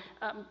 or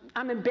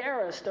I'm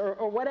embarrassed,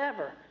 or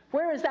whatever.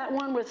 Where is that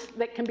one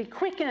that can be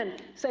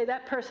quickened? Say,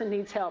 that person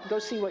needs help. Go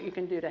see what you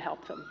can do to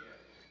help them.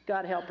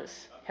 God help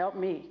us. Help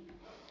me.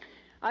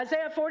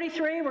 Isaiah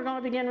 43, we're going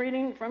to begin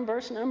reading from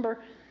verse number,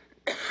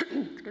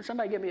 can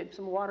somebody give me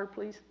some water,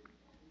 please?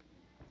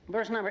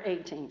 Verse number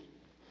 18.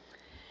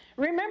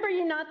 Remember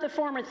ye not the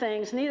former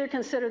things, neither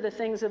consider the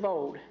things of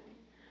old.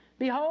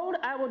 Behold,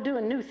 I will do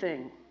a new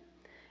thing.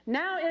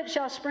 Now it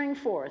shall spring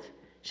forth.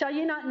 Shall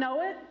ye not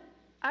know it?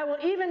 I will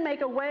even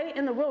make a way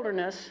in the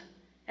wilderness,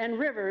 and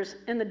rivers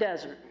in the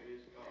desert.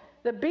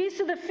 The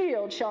beasts of the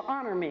field shall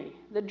honor me,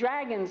 the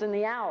dragons and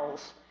the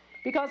owls,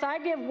 because I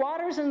give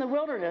waters in the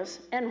wilderness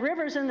and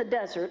rivers in the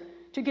desert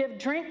to give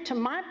drink to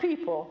my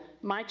people,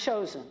 my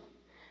chosen.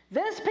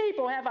 This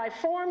people have I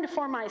formed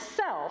for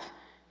myself.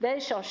 They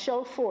shall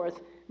show forth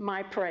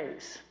my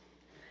praise.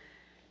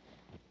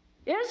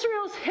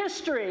 Israel's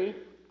history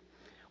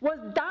was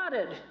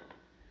dotted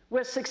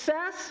with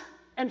success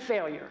and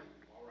failure.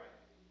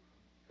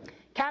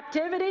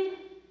 Captivity,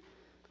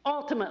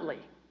 ultimately.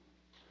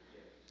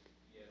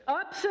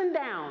 Ups and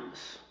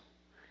downs.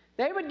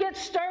 They would get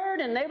stirred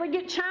and they would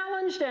get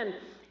challenged, and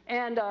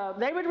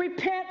they would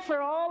repent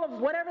for all of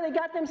whatever they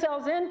got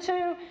themselves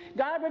into.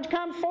 God would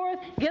come forth,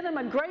 give them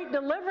a great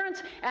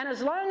deliverance, and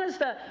as long as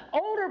the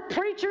older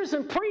preachers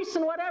and priests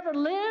and whatever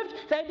lived,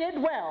 they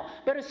did well.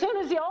 But as soon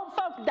as the old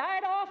folk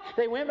died off,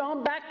 they went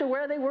on back to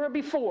where they were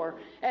before,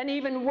 and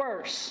even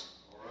worse.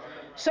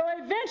 So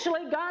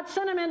eventually God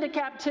sent them into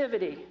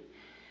captivity.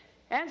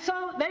 And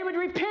so they would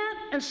repent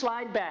and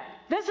slide back.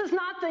 This is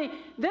not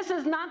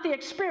the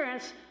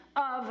experience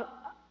of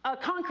a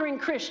conquering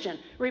Christian.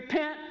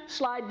 Repent,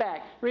 slide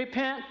back.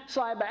 Repent,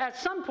 slide back. At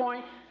some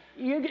point,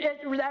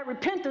 that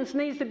repentance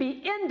needs to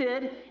be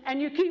ended,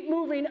 and you keep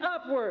moving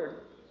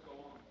upward.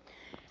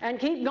 and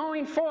keep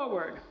going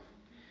forward.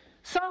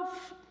 So,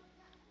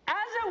 as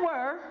it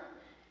were,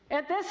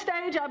 at this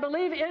stage, I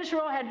believe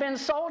Israel had been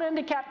sold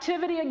into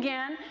captivity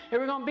again. They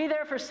were going to be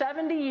there for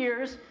 70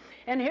 years.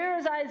 And here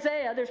is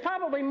Isaiah. There's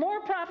probably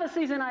more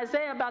prophecies in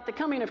Isaiah about the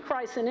coming of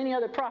Christ than any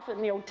other prophet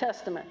in the Old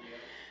Testament.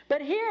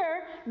 But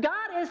here,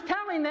 God is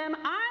telling them,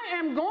 I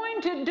am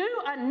going to do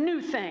a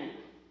new thing.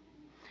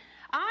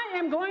 I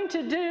am going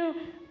to do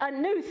a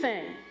new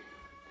thing.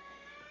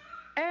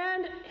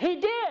 And he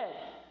did.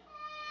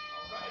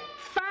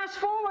 Fast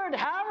forward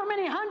however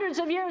many hundreds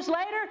of years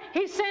later,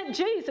 he sent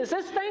Jesus.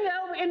 This thing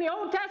in the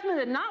Old Testament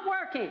is not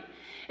working.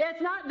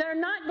 They're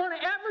not going to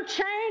ever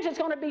change. It's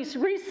going to be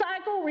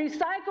recycle,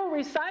 recycle,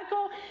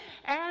 recycle.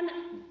 And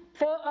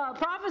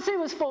prophecy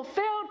was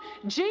fulfilled.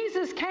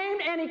 Jesus came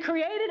and he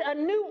created a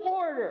new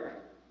order.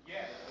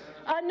 Yes.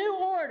 A new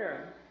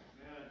order.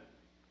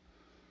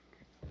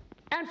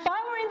 And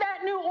following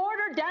that new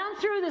order down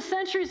through the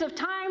centuries of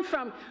time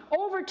from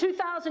over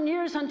 2,000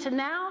 years until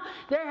now,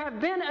 there have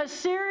been a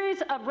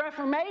series of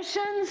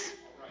reformations.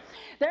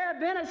 There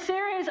have been a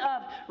series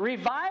of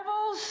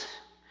revivals.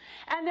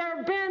 And there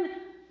have been,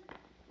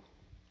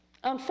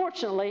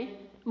 unfortunately,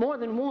 more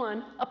than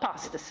one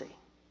apostasy.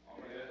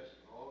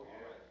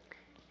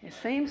 It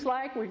seems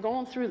like we're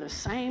going through the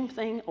same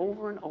thing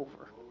over and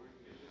over.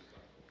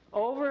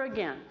 Over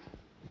again.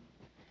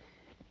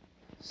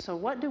 So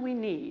what do we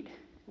need?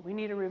 Do we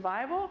need a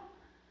revival,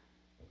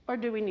 or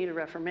do we need a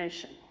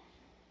reformation?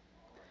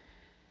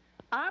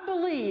 I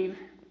believe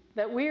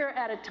that we are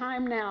at a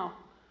time now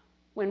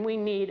when we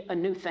need a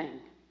new thing.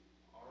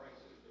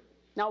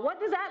 Now, what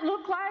does that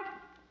look like?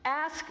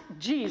 Ask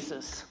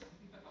Jesus.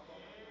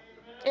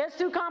 It's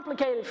too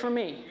complicated for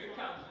me.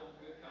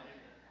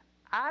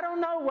 I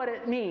don't know what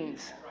it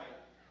means.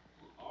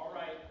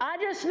 I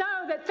just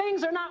know that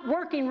things are not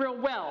working real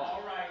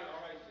well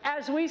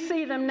as we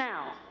see them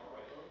now.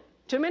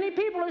 Too many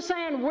people are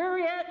saying, we're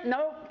it.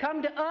 No,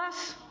 come to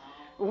us.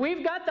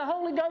 We've got the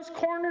Holy Ghost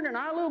cornered in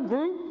our little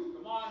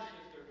group.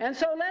 And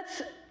so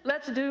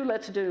let's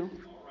do.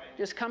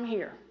 Just come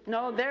here.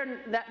 No,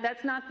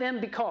 that's not them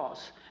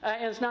because.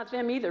 And it's not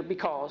them either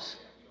because.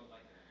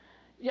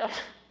 Yeah.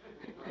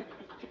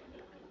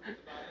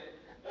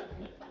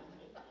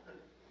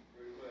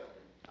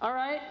 All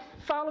right.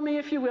 Follow me,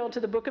 if you will, to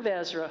the book of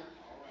Ezra,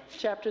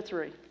 chapter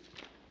 3.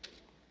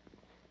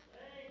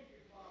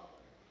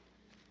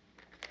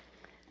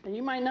 And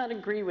you might not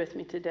agree with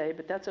me today,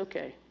 but that's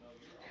okay.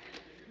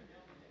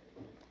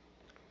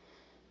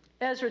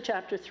 Ezra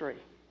chapter 3.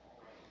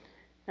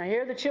 Now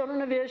here the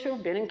children of Israel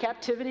have been in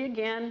captivity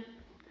again.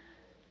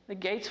 The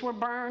gates were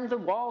burned, the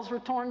walls were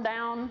torn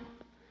down,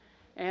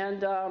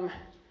 and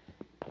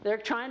they're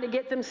trying to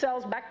get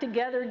themselves back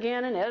together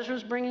again, and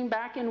Ezra's bringing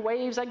back in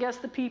waves, I guess,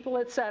 the people,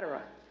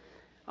 etc.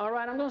 All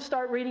right, I'm going to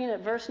start reading at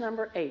verse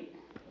number 8.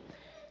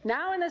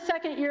 Now in the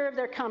second year of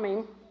their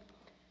coming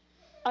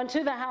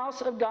unto the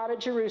house of God at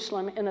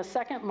Jerusalem in the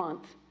second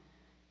month,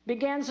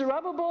 began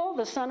Zerubbabel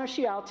the son of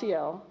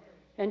Shealtiel,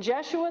 and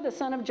Jeshua the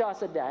son of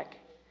Jozadak,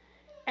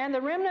 and the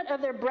remnant of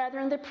their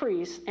brethren the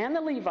priests, and the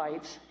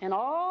Levites, and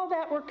all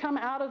that were come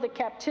out of the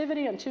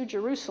captivity unto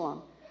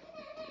Jerusalem,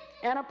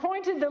 and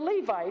appointed the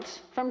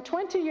Levites from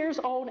 20 years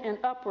old and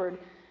upward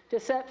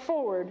to set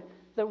forward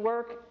the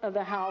work of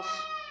the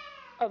house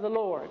of the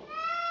Lord.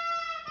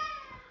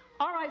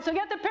 All right, so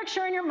get the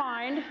picture in your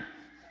mind.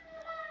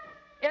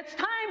 It's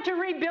time to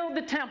rebuild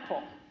the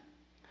temple.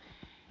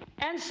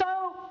 And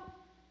so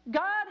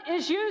God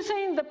is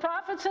using the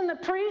prophets and the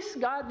priests.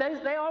 God,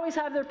 they always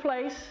have their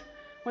place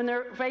when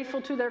they're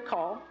faithful to their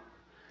call.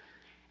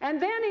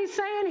 And then he's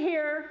saying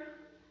here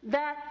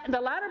that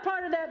the latter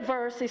part of that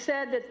verse, he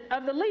said that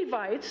of the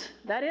Levites,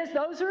 that is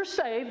those who are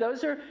saved,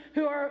 those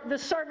who are the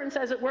servants,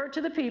 as it were, to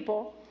the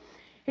people,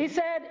 he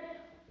said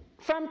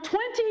from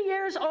 20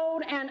 years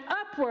old and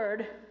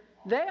upward,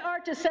 they are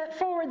to set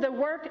forward the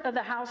work of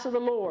the house of the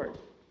Lord.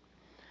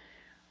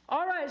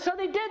 All right, so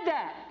they did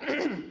that.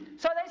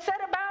 So they set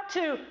about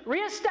to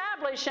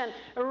reestablish and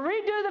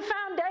redo the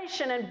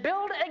foundation and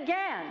build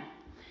again.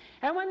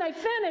 And when they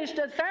finished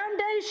the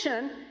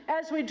foundation,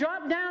 as we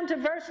drop down to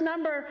verse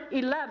number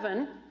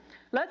 11,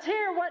 let's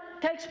hear what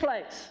takes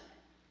place.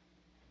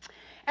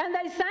 And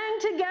they sang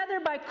together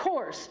by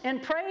course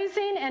in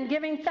praising and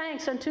giving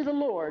thanks unto the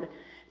Lord,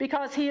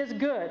 because he is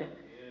good,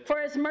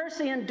 for his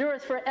mercy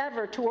endureth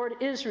forever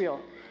toward Israel.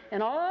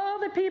 And all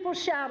the people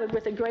shouted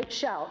with a great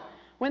shout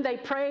when they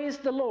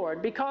praised the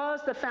Lord,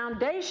 because the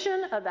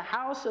foundation of the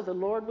house of the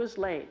Lord was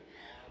laid.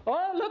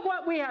 Oh, look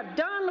what we have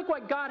done. Look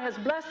what God has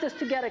blessed us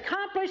to get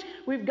accomplished.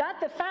 We've got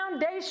the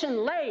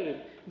foundation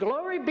laid.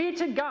 Glory be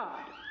to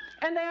God.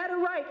 And they had a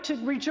right to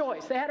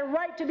rejoice. They had a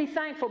right to be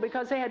thankful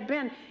because they had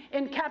been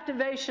in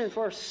captivation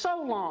for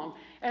so long,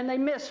 and they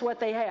missed what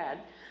they had.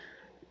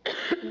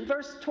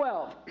 Verse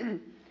 12.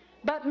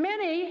 But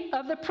many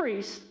of the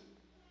priests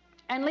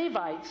and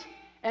Levites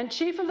and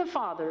chief of the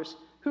fathers,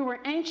 who were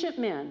ancient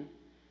men,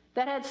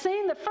 that had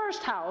seen the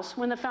first house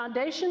when the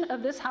foundation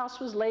of this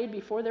house was laid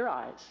before their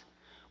eyes,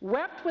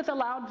 wept with a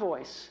loud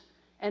voice,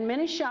 and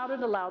many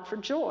shouted aloud for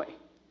joy.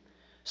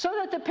 so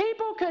that the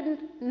people could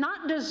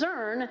not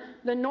discern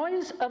the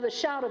noise of the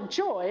shout of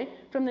joy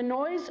from the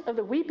noise of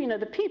the weeping of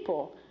the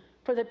people.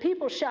 For the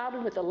people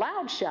shouted with a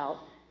loud shout,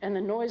 and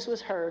the noise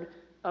was heard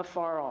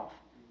afar off.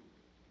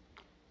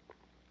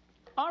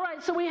 All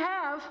right, so we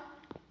have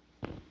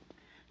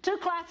two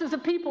classes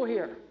of people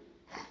here.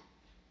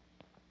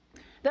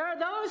 There are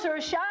those who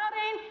are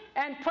shouting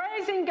and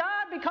praising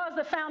God because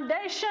the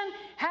foundation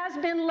has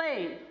been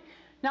laid.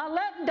 Now,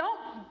 don't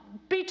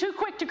be too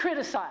quick to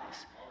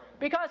criticize,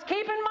 because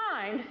keep in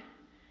mind,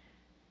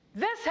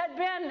 this had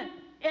been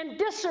in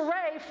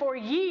disarray for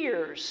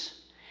years.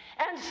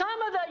 And some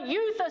of the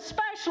youth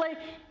especially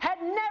had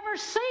never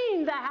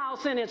seen the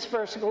house in its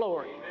first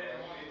glory.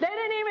 They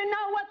didn't even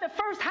know what the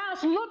first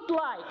house looked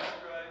like.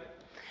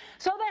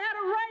 So they had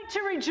a right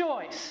to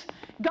rejoice.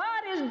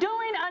 God is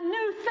doing a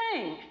new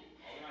thing.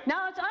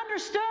 Now, it's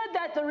understood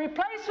that the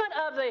replacement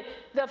of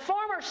the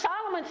former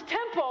Solomon's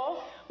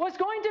temple was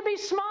going to be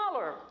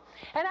smaller.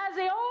 And as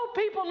the old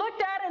people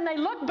looked at it, and they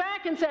looked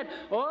back and said,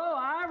 oh,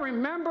 I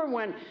remember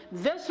when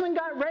this one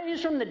got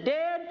raised from the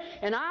dead,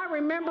 and I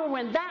remember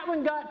when that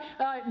one got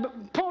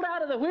pulled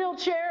out of the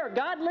wheelchair, or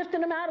God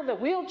lifted him out of the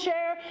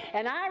wheelchair,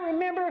 and I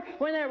remember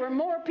when there were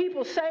more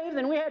people saved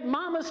and we had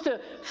mamas to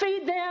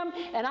feed them,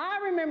 and I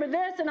remember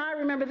this and I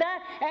remember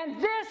that,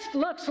 and this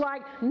looks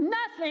like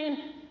nothing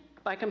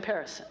by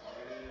comparison.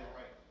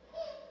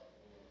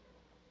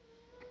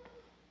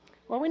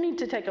 Well, we need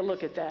to take a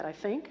look at that, I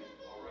think.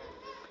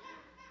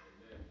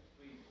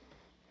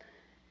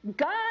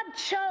 God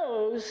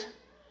chose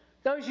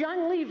those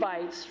young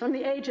Levites from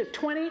the age of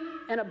 20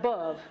 and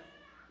above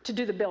to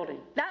do the building.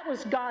 That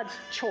was God's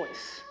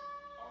choice.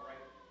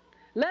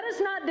 Let us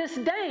not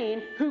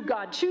disdain who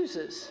God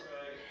chooses.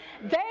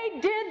 They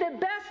did the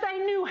best they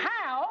knew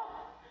how.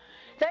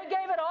 They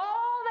gave it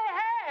all they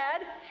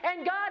had,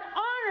 and God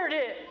honored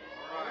it.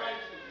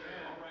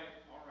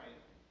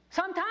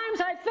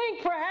 Sometimes I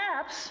think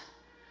perhaps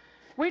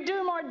we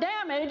do more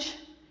damage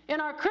in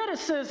our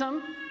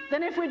criticism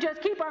than if we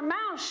just keep our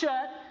mouths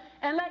shut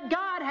and let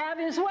God have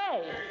his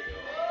way.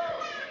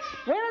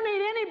 We don't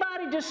need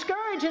anybody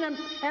discouraging him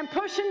and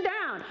pushing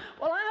down.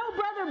 Well, I hope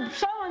Brother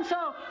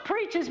so-and-so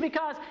preaches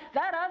because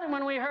that other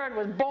one we heard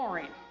was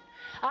boring.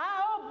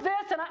 I hope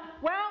this and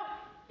well,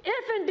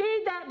 if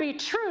indeed that be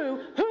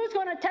true, who's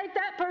going to take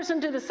that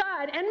person to the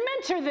side and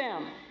mentor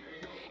them?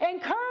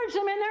 Encourage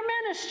them in their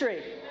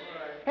ministry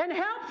and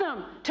help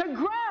them to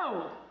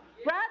grow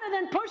rather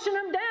than pushing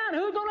them down.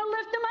 Who's going to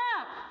lift them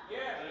up?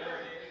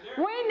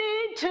 We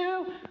need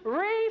to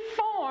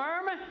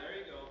reform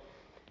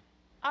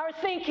our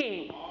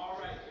thinking. All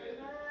right, good.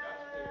 That's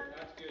clear.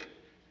 That's good.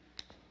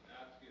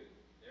 That's good.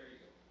 There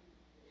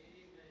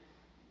you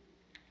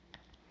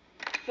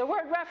go. The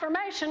word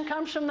Reformation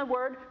comes from the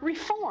word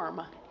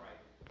reform.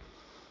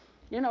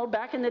 You know,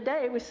 back in the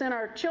day, we sent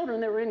our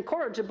children that were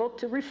incorrigible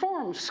to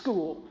reform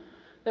school.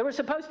 They were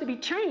supposed to be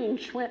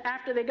changed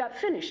after they got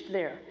finished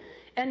there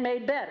and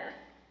made better.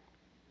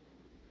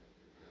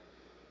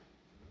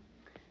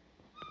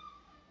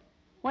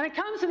 When it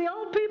comes to the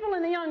old people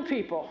and the young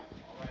people,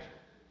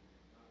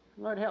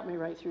 Lord help me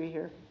right through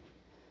here.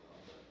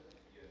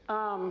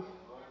 I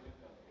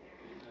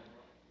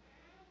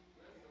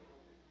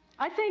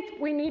think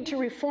we need to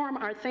reform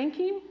our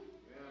thinking.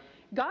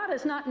 God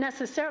is not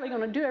necessarily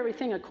going to do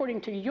everything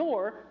according to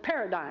your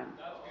paradigm.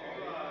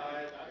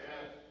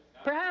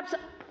 Perhaps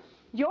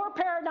your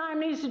paradigm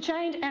needs to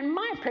change, and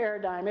my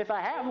paradigm, if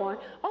I have one,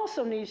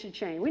 also needs to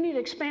change. We need to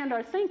expand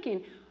our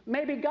thinking.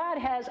 Maybe God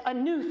has a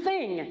new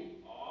thing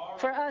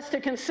for us to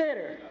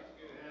consider.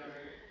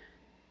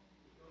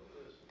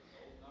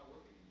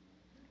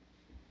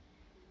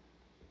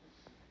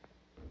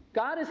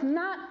 God is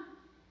not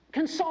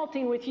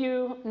consulting with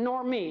you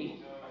nor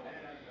me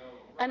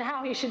and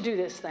how he should do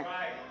this thing.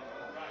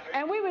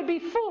 And we would be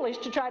foolish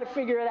to try to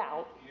figure it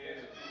out.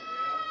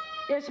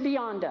 It's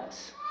beyond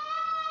us.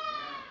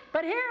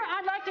 But here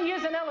I'd like to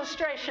use an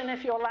illustration,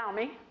 if you'll allow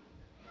me.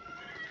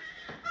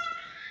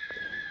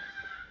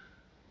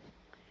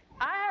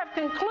 I have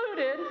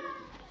concluded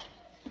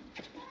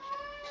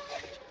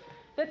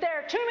that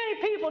there are too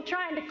many people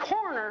trying to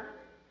corner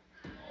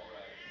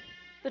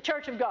the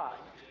Church of God.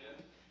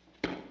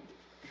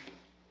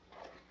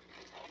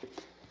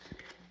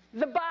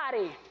 The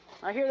body.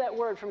 I hear that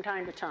word from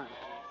time to time.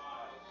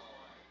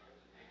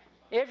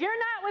 If you're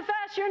not with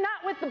us, you're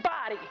not with the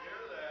body.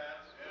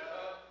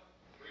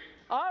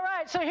 All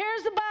right, so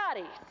here's the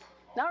body.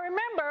 Now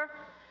remember,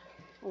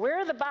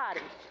 we're the body.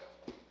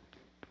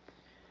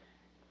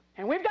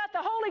 And we've got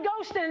the Holy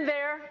Ghost in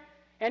there,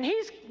 and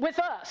he's with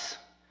us.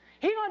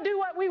 He's going to do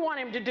what we want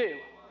him to do.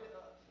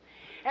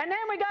 And then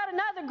we got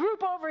another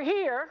group over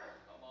here,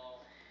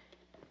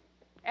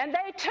 and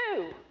they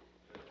too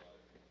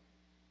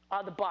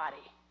are the body.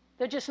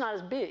 They're just not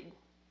as big.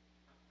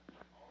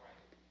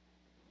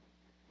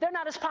 They're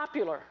not as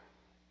popular.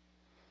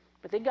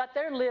 But they got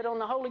their lid on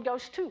the Holy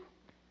Ghost too.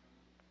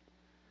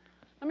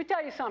 Let me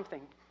tell you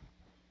something,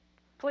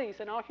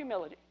 please, in all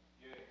humility.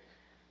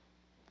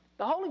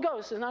 The Holy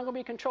Ghost is not going to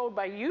be controlled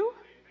by you,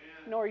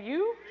 nor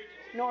you,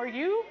 nor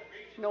you,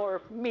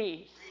 nor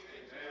me.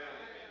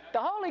 The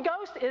Holy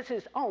Ghost is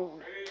his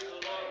own.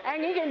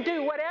 And he can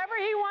do whatever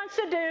he wants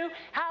to do,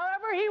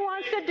 however he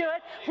wants to do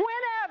it,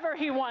 whenever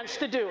he wants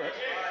to do it.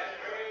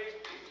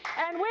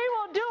 And we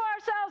will do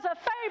ourselves a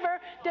favor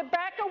to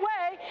back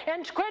away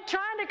and quit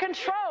trying to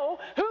control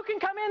who can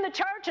come in the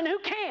church and who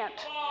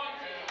can't.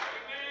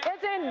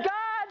 It's in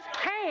God's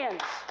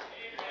hands.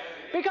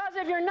 Because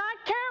if you're not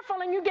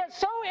careful and you get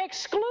so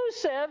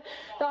exclusive,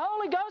 the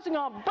Holy Ghost is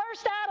going to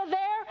burst out of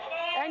there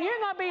and you're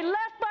going to be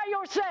left by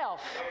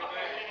yourself.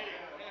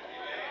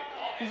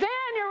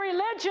 Then your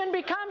religion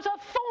becomes a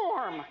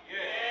form.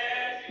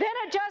 Then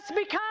it just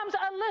becomes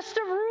a list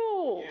of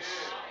rules.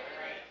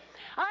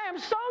 I am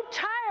so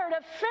tired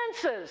of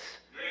fences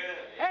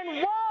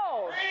and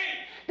walls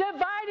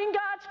dividing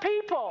God's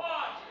people.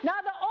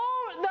 Now the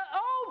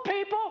old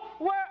people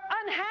were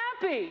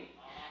unhappy.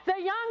 The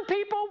young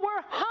people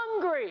were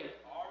hungry.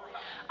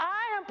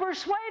 I am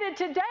persuaded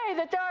today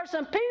that there are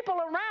some people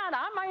around,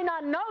 I may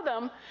not know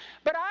them,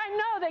 but I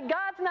know that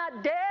God's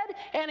not dead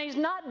and he's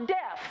not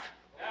deaf.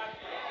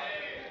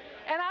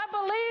 And I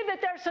believe that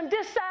there's some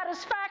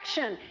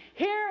dissatisfaction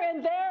here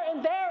and there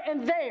and there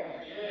and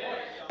there.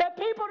 That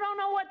people don't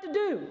know what to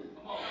do.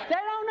 They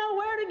don't know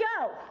where to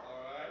go.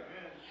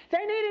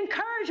 They need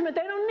encouragement.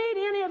 They don't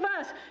need any of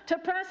us to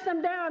press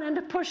them down and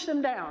to push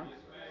them down.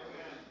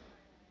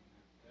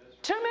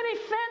 Too many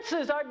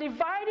fences are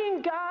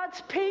dividing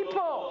God's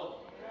people.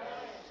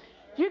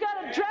 You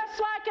got to dress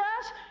like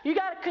us. You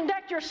got to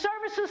conduct your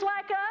services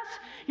like us.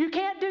 You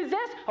can't do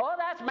this. Oh,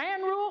 that's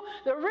man rule.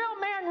 The real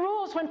man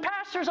rules when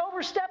pastors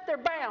overstep their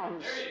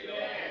bounds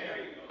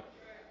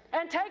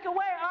and take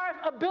away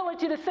our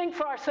ability to think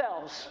for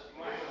ourselves.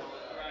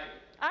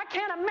 I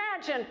can't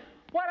imagine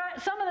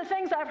some of the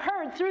things I've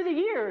heard through the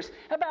years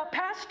about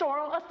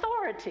pastoral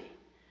authority.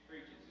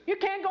 You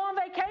can't go on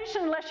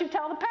vacation unless you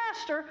tell the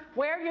pastor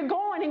where you're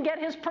going and get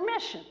his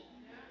permission.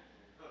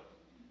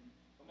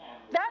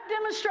 That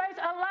demonstrates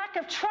a lack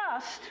of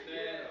trust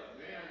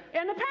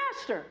in the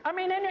pastor. I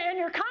mean, in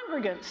your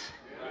congregants.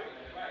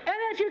 And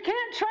if you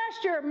can't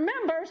trust your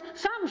members,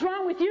 something's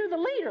wrong with you, the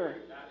leader.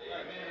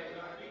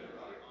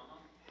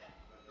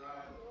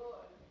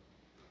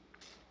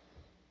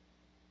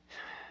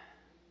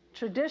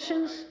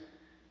 Traditions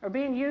are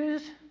being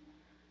used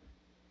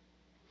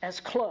as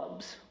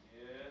clubs.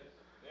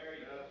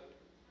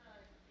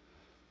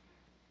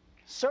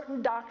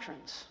 Certain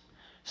doctrines.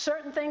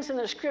 Certain things in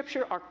the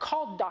Scripture are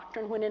called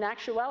doctrine when in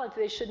actuality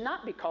they should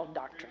not be called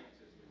doctrine.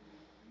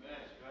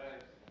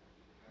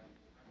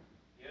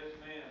 Yes,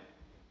 ma'am.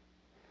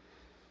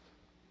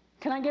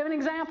 Can I give an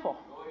example?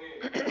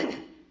 Go ahead.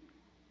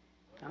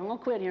 I'm going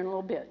to quit here in a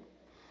little bit.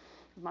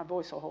 My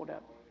voice will hold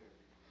up.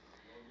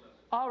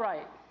 All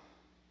right.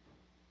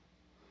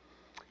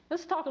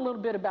 Let's talk a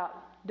little bit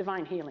about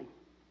divine healing.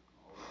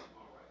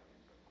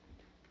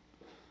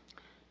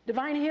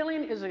 Divine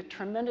healing is a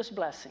tremendous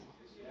blessing.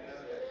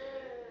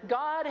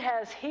 God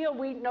has healed.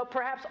 We know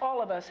perhaps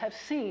all of us have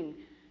seen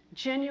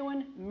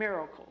genuine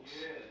miracles.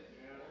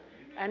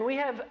 And we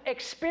have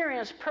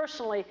experienced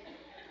personally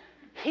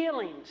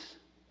healings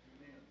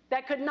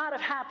that could not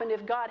have happened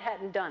if God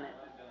hadn't done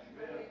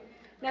it.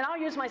 And I'll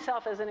use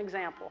myself as an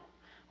example.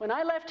 When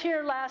I left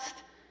here last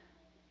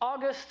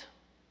August,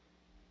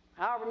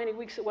 however many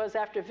weeks it was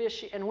after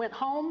Vichy, and went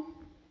home,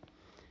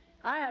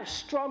 I have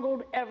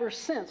struggled ever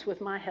since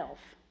with my health.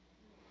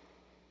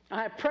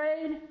 I have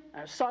prayed,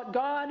 I've sought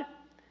God,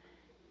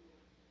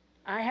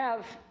 I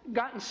have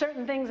gotten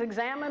certain things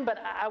examined,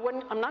 but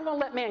I'm not going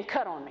to let man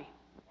cut on me.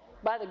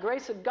 By the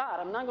grace of God,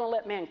 I'm not going to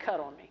let man cut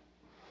on me.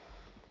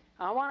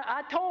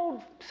 I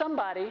told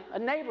somebody, a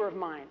neighbor of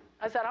mine,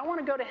 I said, I want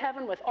to go to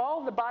heaven with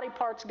all the body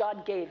parts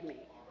God gave me.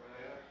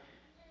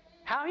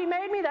 How he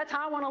made me, that's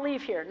how I want to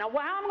leave here. Now,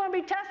 how I'm going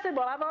to be tested?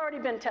 Well, I've already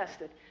been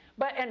tested.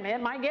 And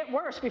it might get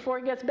worse before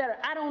it gets better.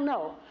 I don't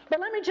know.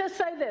 But let me just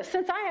say this.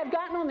 Since I have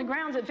gotten on the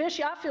grounds at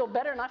Vichy, I feel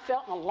better than I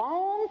felt in a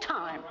long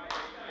time.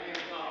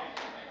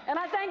 And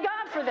I thank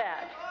God for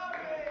that.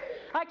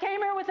 I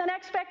came here with an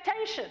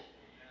expectation.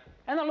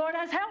 And the Lord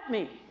has helped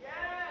me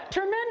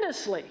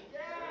tremendously.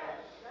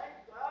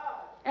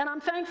 And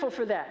I'm thankful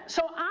for that.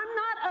 So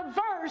I'm not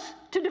averse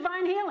to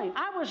divine healing.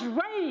 I was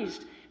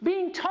raised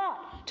being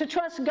taught to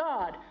trust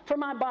God for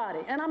my body.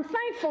 And I'm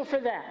thankful for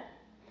that.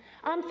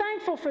 I'm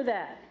thankful for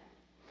that.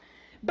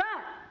 But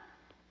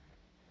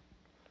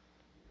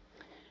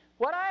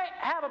what I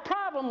have a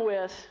problem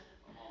with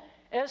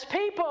is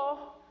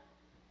people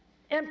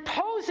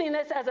imposing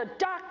this as a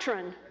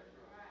doctrine.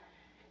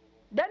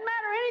 Doesn't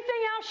matter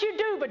anything else you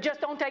do, but just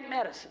don't take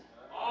medicine.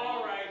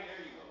 All right,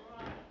 there you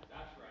go.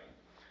 That's right.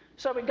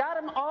 So we got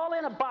them all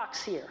in a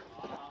box here.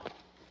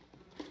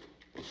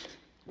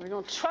 We're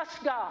going to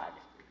trust God.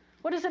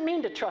 What does it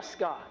mean to trust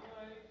God?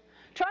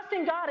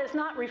 Trusting God is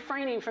not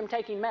refraining from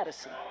taking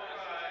medicine.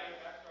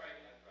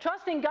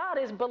 Trusting God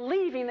is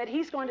believing that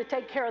He's going to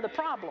take care of the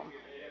problem.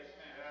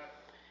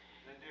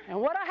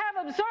 And what I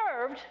have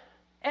observed,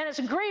 and it's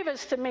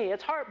grievous to me,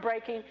 it's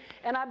heartbreaking,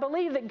 and I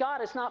believe that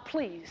God is not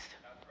pleased.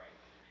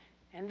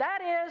 And that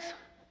is,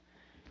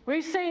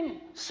 We've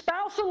seen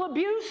spousal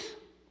abuse.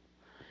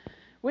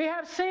 We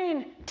have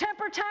seen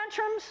temper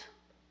tantrums.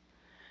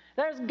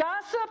 There's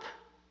gossip,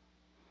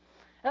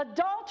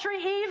 adultery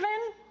even,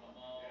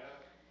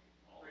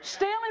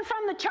 stealing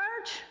from the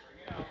church,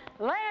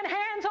 laying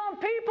hands on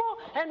people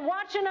and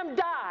watching them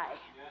die.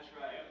 That's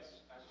right.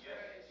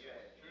 Yes.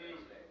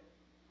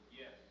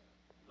 Yes.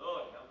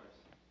 Lord, help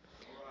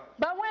us.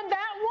 But when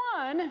that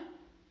one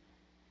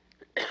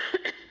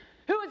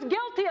who is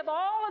guilty of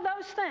all of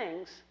those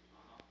things,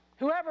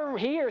 whoever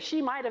he or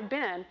she might have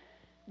been,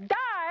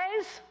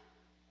 dies,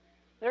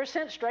 they're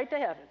sent straight to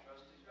heaven.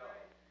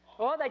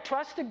 Oh, they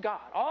trusted God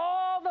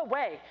all the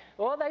way.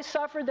 Oh, they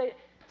suffered.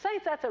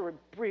 Saints, that's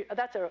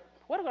a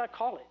what do I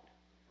call it?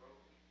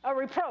 A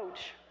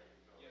reproach.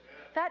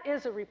 That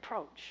is a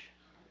reproach.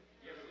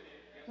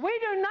 We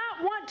do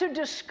not want to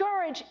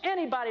discourage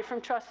anybody from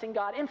trusting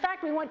God. In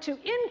fact, we want to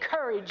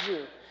encourage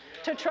you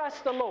to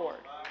trust the Lord.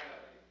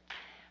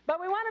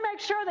 But we want to make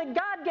sure that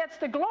God gets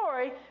the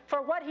glory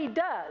for what he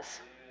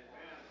does.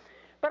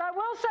 But I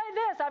will say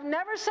this, I've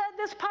never said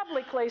this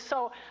publicly,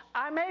 so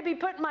I may be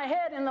putting my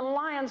head in the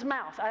lion's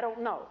mouth. I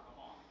don't know.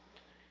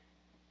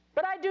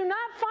 But I do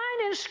not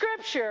find in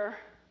Scripture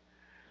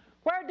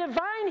where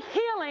divine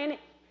healing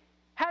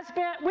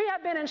we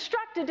have been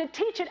instructed to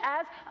teach it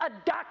as a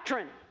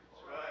doctrine.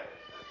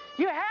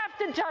 You have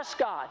to trust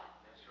God,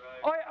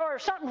 or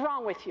something's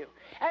wrong with you.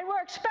 And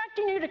we're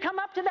expecting you to come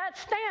up to that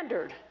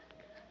standard.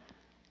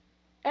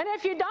 And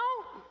if you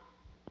don't,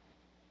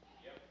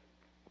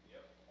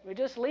 we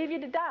just leave you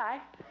to die,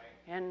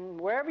 and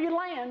wherever you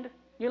land,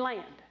 you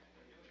land.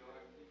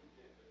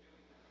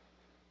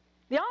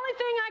 The only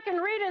thing I can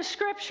read in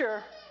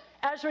Scripture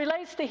as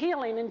relates to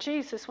healing in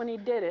Jesus when he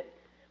did it,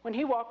 when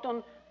he walked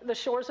on the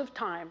shores of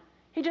time,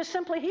 he just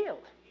simply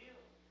healed.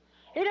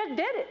 He just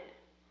did it.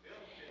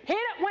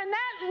 When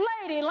that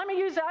lady,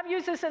 I've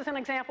used this as an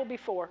example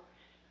before,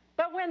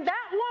 but when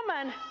that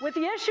woman with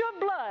the issue of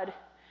blood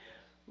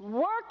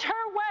worked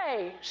her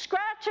way,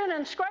 scratching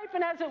and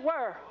scraping as it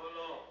were,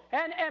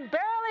 and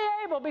barely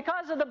able,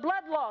 because of the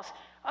blood loss,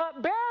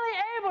 barely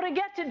able to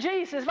get to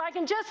Jesus. If I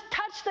can just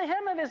touch the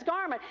hem of his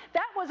garment,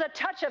 that was a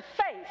touch of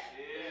faith.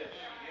 Yes,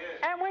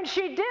 yes. And when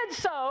she did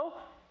so,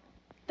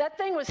 that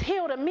thing was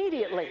healed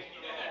immediately.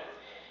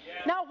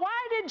 Yeah. Now, why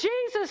did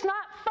Jesus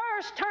not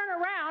first turn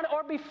around,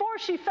 or before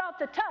she felt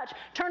the touch,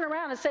 turn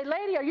around and say,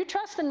 lady, are you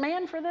trusting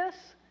man for this?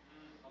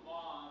 Come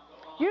on.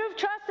 You've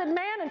trusted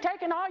man and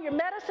taken all your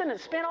medicine and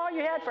spent all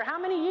you had for how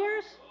many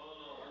years?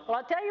 Well,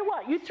 I'll tell you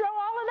what, you throw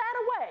all of that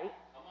away,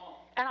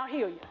 and I'll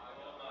heal you.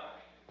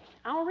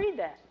 I don't read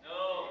that.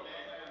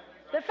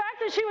 The fact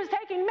that she was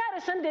taking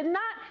medicine did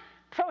not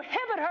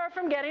prohibit her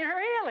from getting her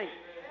healing.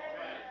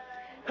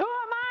 Who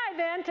am I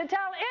then to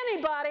tell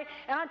anybody,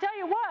 and I'll tell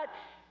you what,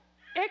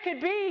 it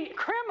could be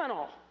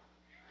criminal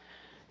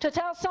to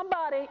tell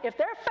somebody, if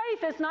their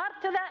faith is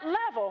not to that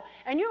level,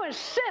 and you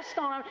insist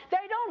on them,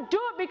 they don't do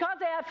it because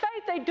they have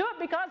faith, they do it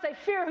because they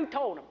fear who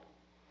told them.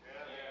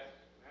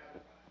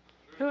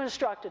 Who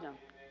instructed them.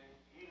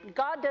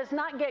 God does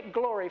not get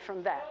glory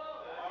from that.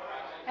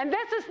 And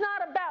this is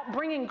not about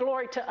bringing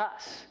glory to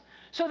us.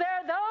 So there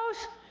are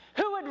those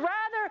who would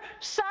rather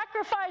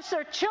sacrifice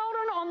their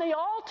children on the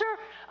altar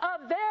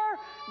of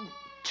their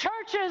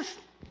church's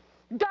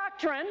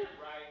doctrine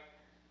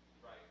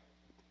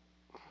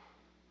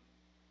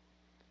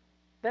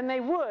than they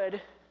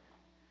would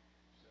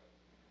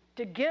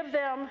to give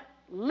them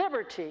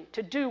liberty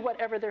to do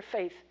whatever their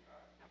faith,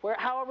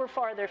 however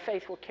far their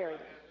faith will carry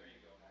them.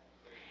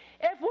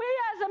 If we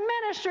as a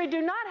ministry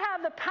do not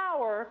have the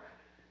power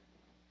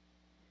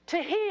to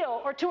heal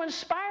or to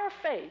inspire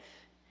faith,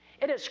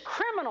 it is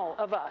criminal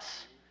of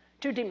us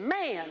to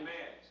demand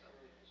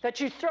that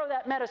you throw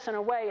that medicine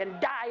away and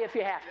die if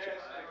you have to.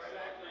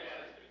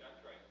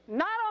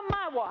 Not on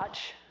my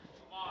watch.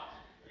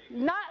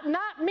 Not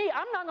me.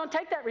 I'm not going to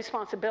take that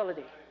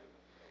responsibility.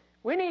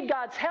 We need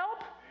God's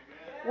help.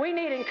 We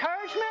need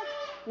encouragement.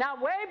 Now,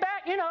 way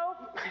back,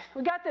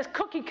 we got this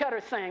cookie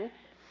cutter thing.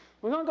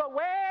 We're going to go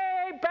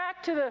way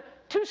back to the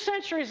 2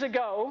 centuries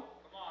ago,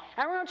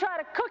 and we're going to try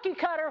to cookie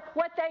cutter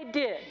what they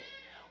did.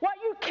 What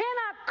you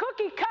cannot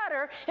cookie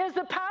cutter is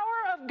the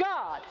power of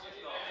God.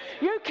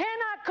 You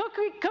cannot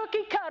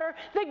cookie cutter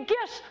the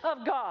gifts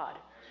of God.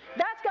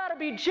 That's got to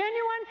be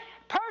genuine,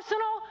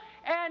 personal,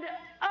 and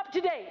up to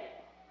date.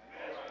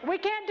 We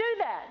can't do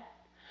that.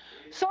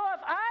 So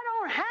if I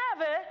don't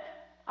have it,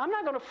 I'm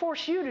not going to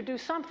force you to do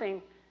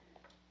something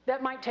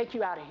that might take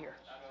you out of here.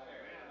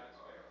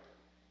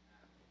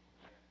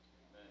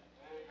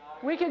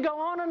 We could go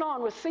on and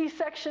on with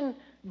C-section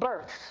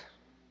births.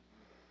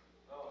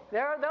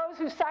 There are those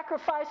who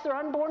sacrificed their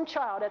unborn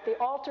child at the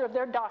altar of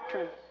their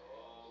doctrine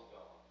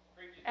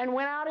and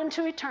went out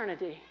into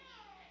eternity.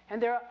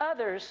 And there are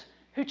others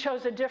who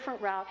chose a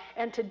different route,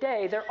 and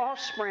today their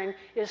offspring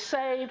is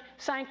saved,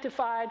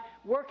 sanctified,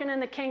 working in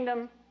the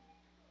kingdom.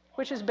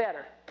 Which is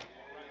better?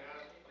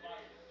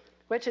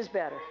 Which is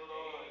better?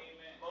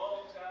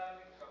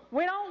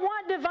 We don't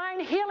want divine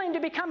healing to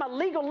become a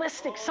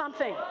legalistic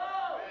something.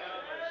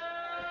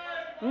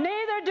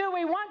 Neither do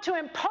we want to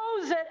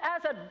impose it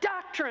as a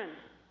doctrine.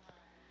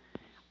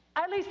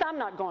 At least I'm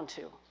not going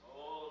to.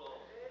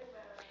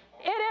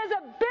 It is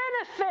a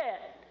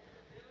benefit.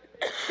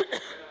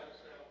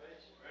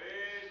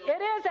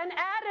 It is an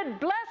added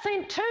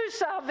blessing to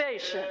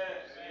salvation.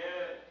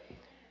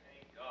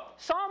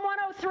 Psalm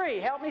 103,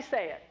 help me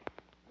say it.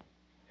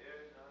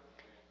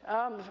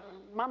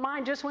 My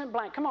mind just went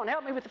blank. Come on,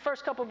 help me with the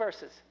first couple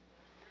verses.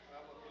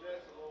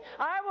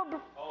 I will.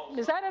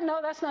 Is that it?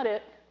 No, that's not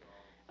it.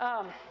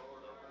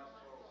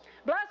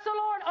 Bless the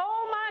Lord,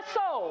 O my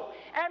soul,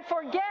 and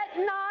forget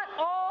not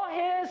all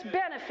his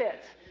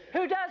benefits.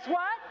 Who does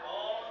what?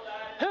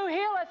 Who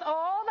healeth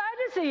all thy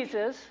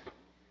diseases,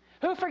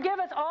 who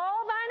forgiveth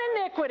all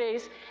thine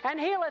iniquities, and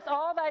healeth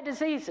all thy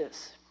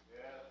diseases.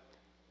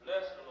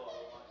 Bless the Lord, O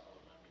my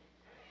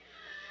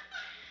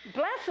soul.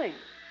 Blessing.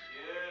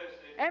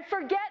 And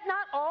forget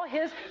not all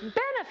his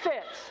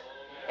benefits.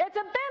 It's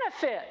a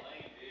benefit.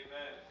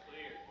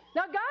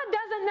 Now, God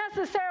doesn't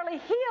necessarily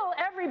heal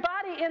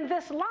everybody in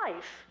this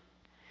life.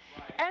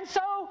 And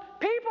so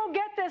people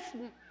get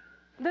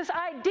this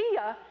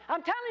idea.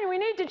 I'm telling you, we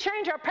need to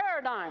change our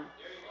paradigm.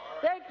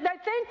 They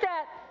think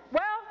that,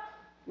 well,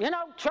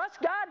 trust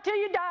God till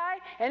you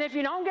die, and if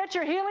you don't get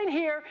your healing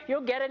here,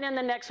 you'll get it in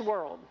the next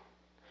world.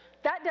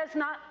 That does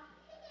not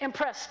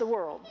impress the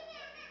world.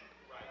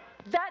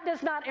 That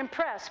does not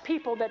impress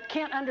people that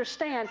can't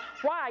understand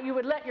why you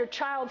would let your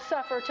child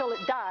suffer till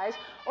it dies,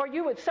 or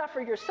you would suffer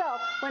yourself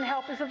when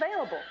help is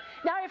available.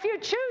 Now, if you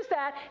choose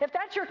that, if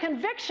that's your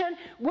conviction,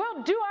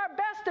 we'll do our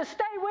best to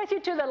stay with you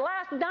to the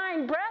last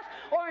dying breath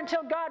or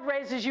until God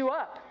raises you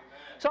up.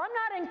 So I'm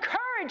not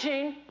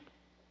encouraging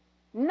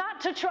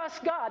not to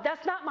trust God.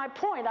 That's not my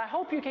point. I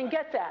hope you can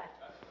get that.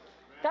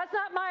 That's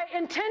not my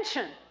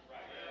intention.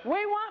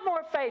 We want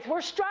more faith. We're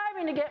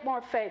striving to get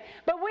more faith.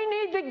 But we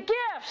need the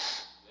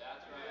gifts.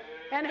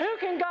 And who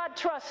can God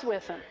trust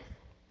with them?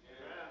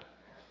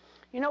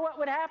 You know what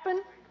would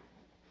happen?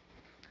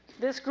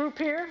 This group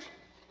here,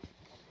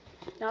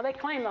 now they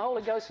claim the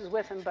Holy Ghost is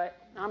with them, but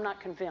I'm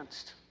not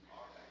convinced.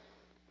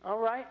 All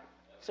right?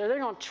 So they're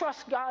going to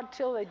trust God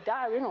till they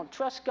die. They're going to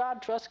trust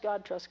God, trust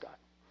God, trust God.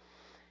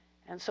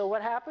 And so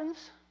what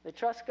happens? They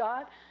trust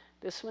God.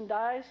 This one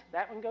dies.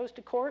 That one goes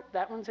to court.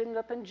 That one's ended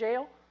up in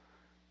jail.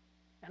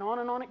 And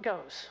on it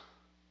goes.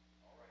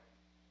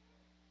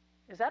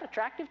 Is that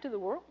attractive to the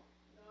world?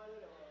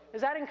 Does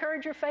that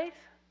encourage your faith?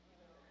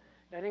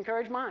 Doesn't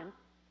encourage mine.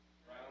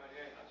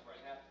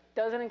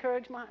 Doesn't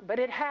encourage mine. But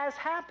it has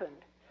happened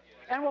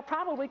and will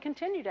probably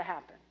continue to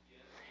happen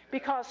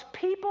because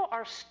people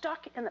are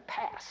stuck in the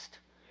past.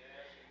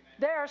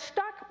 They are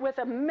stuck with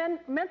a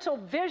mental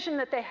vision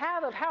that they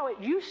have of how it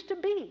used to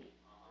be.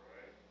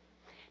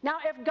 Now,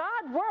 if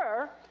God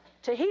were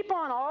to heap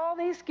on all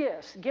these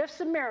gifts,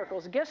 gifts of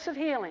miracles, gifts of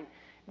healing,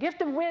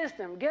 gift of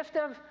wisdom, gift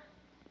of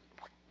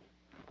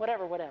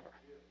whatever,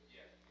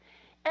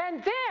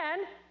 and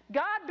then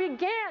God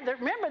began,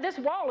 remember this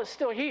wall is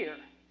still here.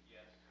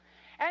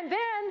 And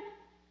then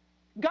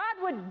God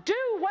would do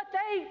what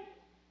they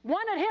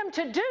wanted him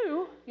to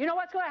do. You know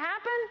what's going to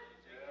happen?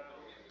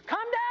 Come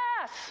to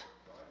us.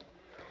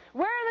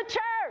 We're the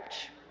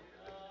church.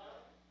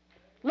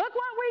 Look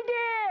what we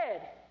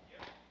did.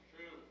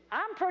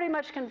 I'm pretty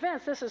much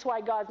convinced this is why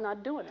God's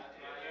not doing it.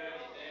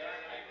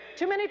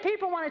 Too many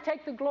people want to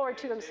take the glory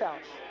to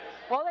themselves.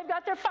 Well, they've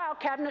got their file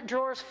cabinet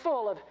drawers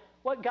full of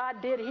what God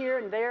did here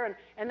and there,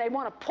 and they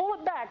want to pull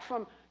it back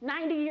from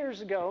 90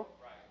 years ago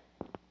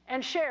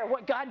and share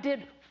what God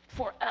did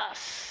for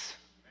us.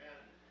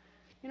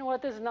 You know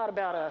what? This is not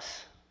about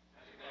us.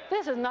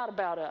 This is not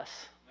about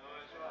us.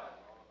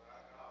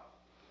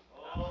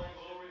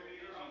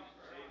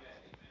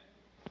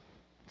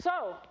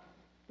 So,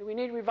 do we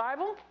need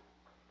revival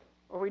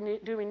or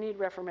do we need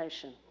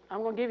reformation?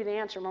 I'm going to give you the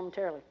answer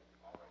momentarily.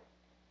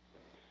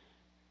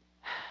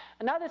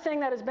 Another thing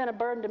that has been a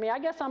burden to me, I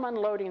guess I'm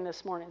unloading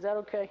this morning. Is that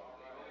okay?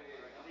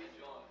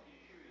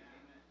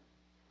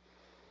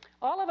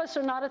 All of us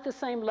are not at the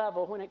same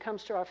level when it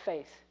comes to our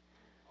faith.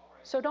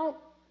 So don't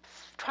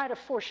try to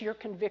force your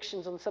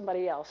convictions on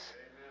somebody else.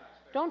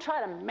 Don't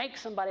try to make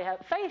somebody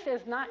have faith.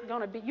 Is not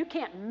going to be, you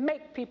can't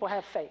make people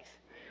have faith.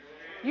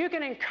 You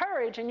can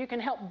encourage and you can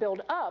help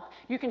build up.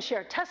 You can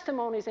share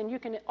testimonies and you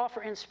can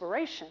offer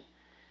inspiration.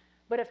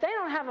 But if they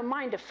don't have a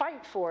mind to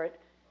fight for it,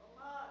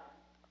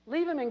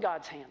 leave them in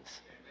God's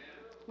hands.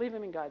 Leave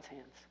them in God's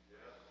hands.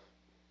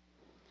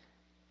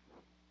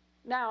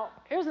 Now,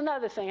 here's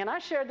another thing, and I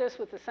shared this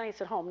with the saints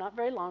at home not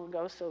very long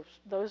ago, so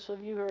those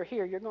of you who are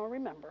here, you're going to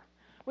remember.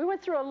 We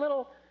went through a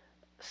little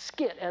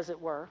skit, as it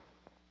were,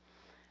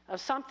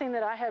 of something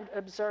that I had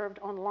observed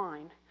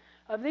online,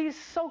 of these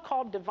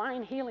so-called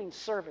divine healing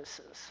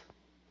services.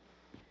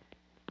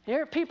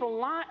 Here are people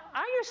lying.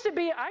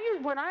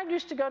 When I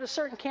used to go to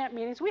certain camp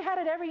meetings, we had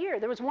it every year.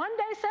 There was one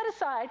day set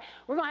aside.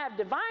 We're going to have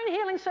divine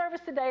healing service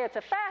today. It's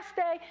a fast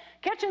day.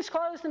 Kitchen's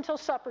closed until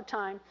supper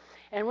time.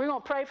 And we're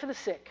going to pray for the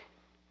sick.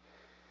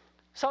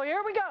 So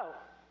here we go.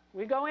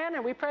 We go in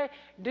and we pray,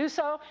 do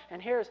so.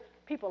 And here's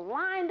people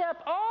lined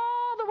up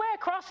all the way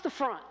across the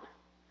front.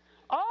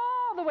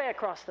 All the way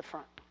across the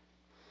front.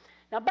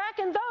 Now, back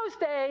in those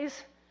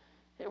days,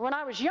 when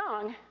I was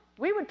young,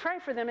 we would pray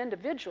for them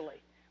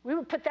individually. We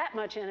would put that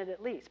much in it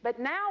at least. But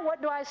now,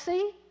 what do I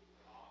see?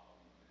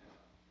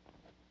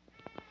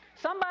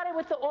 Somebody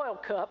with the oil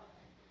cup,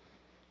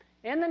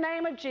 in the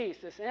name of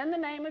Jesus, in the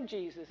name of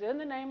Jesus, in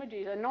the name of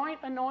Jesus, anoint,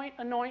 anoint,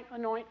 anoint,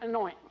 anoint,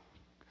 anoint.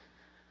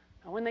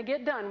 And when they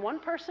get done, one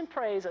person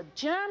prays a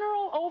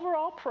general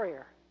overall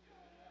prayer.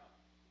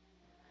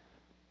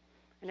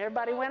 And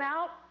everybody went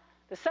out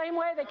the same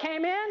way they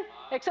came in,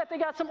 except they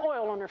got some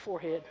oil on their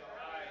forehead.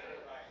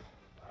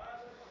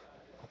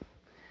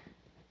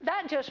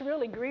 That just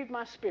really grieved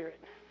my spirit.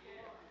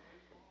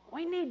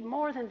 We need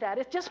more than that.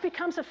 It just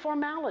becomes a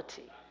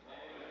formality.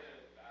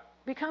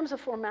 Becomes a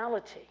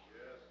formality.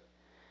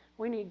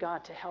 We need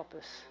God to help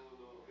us.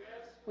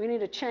 We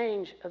need a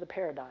change of the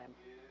paradigm.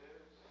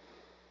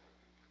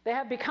 They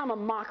have become a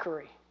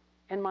mockery,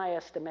 in my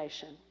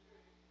estimation.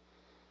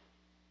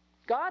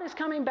 God is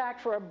coming back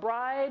for a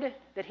bride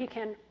that he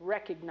can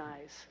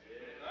recognize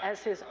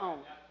as his own.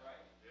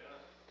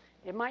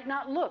 It might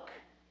not look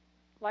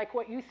like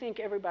what you think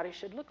everybody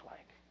should look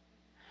like.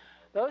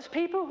 Those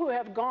people who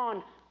have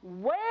gone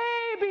way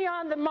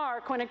beyond the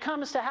mark when it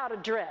comes to how to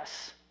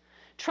dress,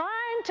 trying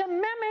to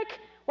mimic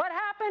what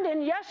happened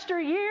in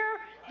yesteryear,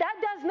 that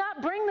does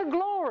not bring the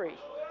glory.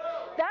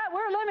 That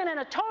we're living in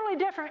a totally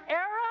different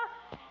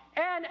era,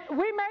 and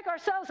we make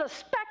ourselves a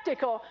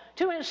spectacle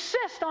to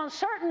insist on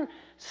certain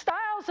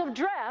styles of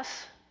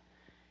dress,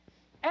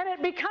 and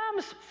it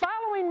becomes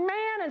following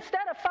man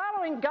instead of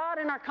following God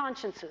in our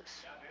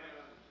consciences.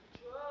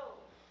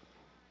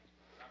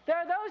 There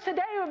are those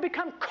today who have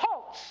become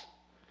cults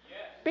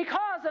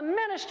because the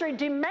ministry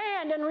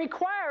demand and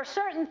require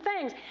certain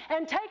things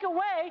and take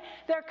away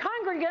their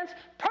congregants'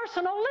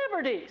 personal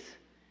liberties.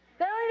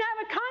 They don't even have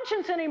a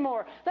conscience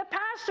anymore. The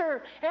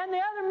pastor and the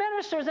other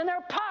ministers and their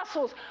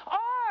apostles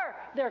are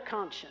their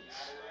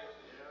conscience.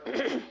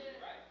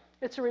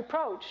 It's a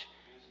reproach,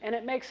 and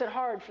it makes it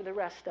hard for the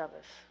rest of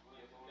us.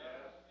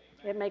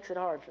 It makes it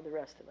hard for the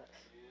rest of us.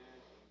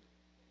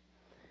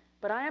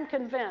 But I am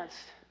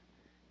convinced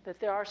that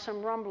there are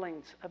some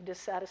rumblings of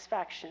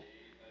dissatisfaction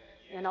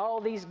in all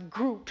these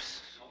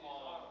groups.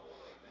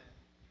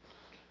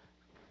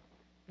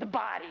 The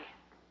body.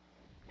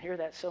 I hear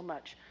that so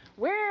much.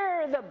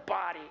 We're the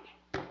body.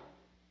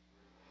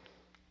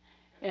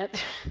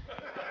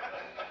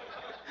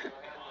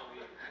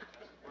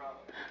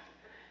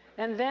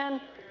 And then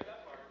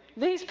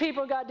these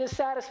people got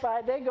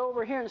dissatisfied. They go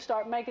over here and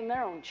start making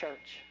their own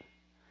church.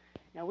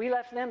 Now, we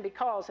left them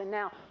because, and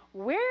now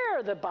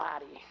we're the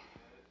body.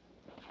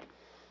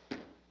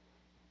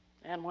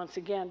 And once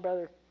again,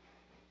 brother,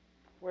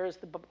 where's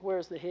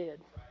the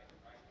head?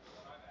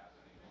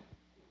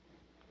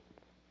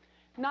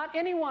 Not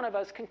any one of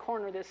us can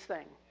corner this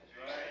thing.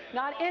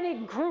 Not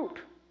any group.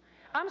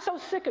 I'm so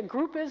sick of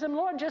groupism.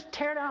 Lord, just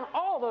tear down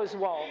all those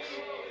walls.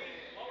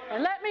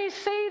 And let me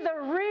see the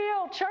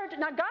real church.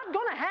 Now, God's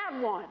going to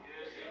have one.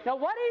 Now,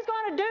 what he's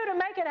going to do to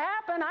make it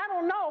happen, I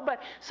don't know.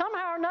 But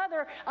somehow or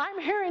another, I'm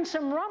hearing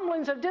some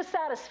rumblings of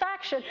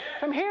dissatisfaction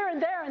from here and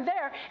there and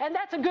there. And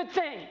that's a good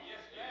thing.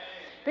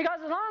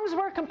 Because as long as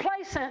we're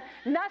complacent,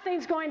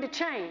 nothing's going to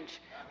change.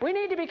 We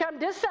need to become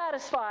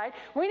dissatisfied.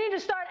 We need to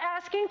start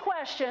asking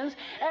questions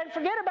and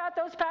forget about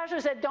those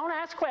pastors that don't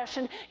ask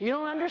questions. You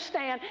don't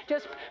understand.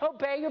 Just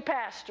obey your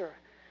pastor.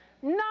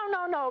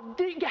 No.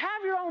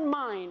 Have your own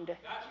mind.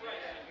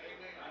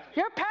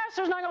 Your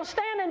pastor's not going to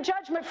stand in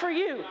judgment for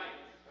you.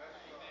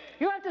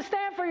 You have to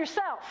stand for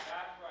yourself.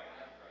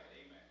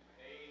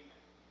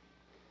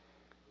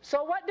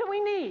 So what do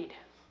we need?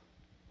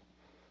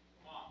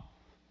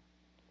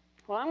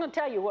 Well, I'm going to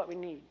tell you what we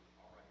need.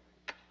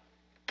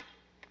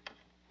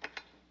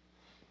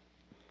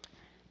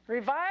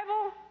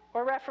 Revival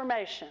or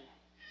Reformation?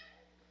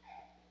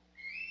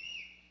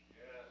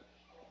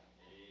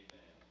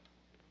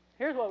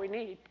 Here's what we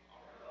need.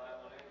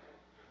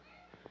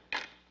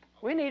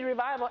 We need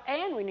revival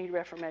and we need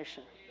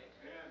Reformation.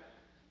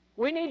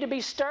 We need to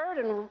be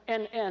stirred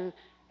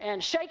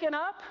and shaken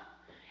up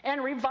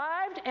and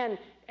revived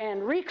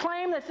and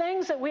reclaim the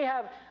things that we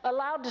have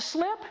allowed to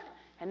slip.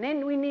 And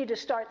then we need to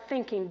start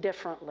thinking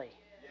differently.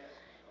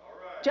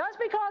 Just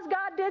because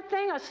God did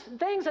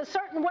things a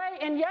certain way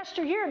in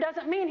yesteryear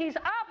doesn't mean he's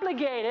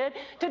obligated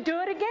to do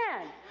it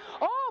again.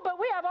 Oh, but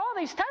we have all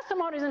these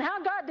testimonies and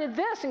how God did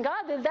this and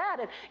God did that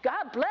and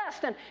God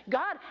blessed and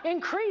God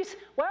increased.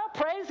 Well,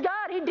 praise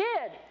God, he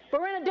did.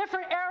 But we're in a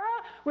different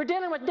era. We're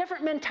dealing with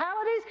different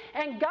mentalities,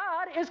 and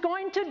God is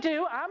going to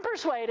do, I'm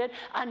persuaded,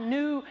 a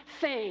new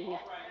thing.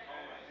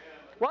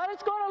 What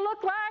it's going to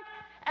look like,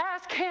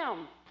 ask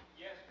him.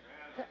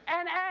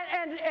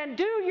 And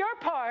do your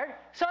part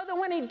so that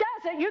when he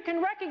does it, you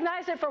can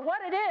recognize it for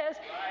what it is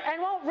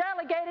and won't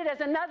relegate it as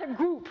another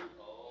group.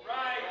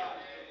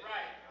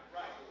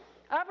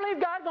 I believe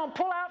God's going to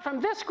pull out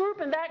from this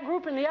group and that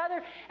group and the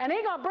other, and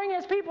he's going to bring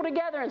his people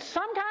together in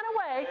some kind of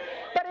way,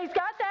 but he's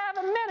got to have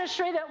a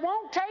ministry that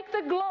won't take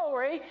the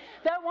glory,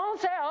 that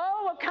won't say,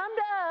 oh, well, come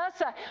to us.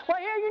 Well,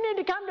 here, you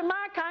need to come to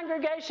my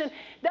congregation.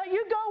 That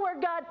you go where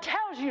God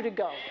tells you to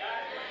go,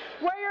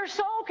 where your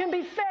soul can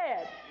be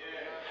fed,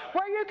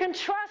 where you can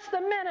trust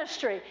the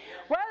ministry.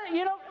 Whether,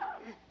 you know,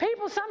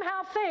 people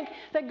somehow think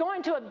that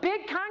going to a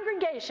big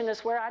congregation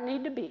is where I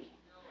need to be.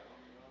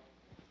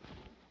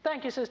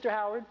 Thank you, Sister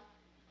Howard.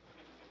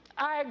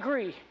 I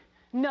agree.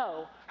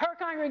 No. Her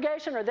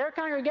congregation or their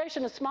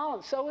congregation is small,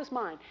 and so is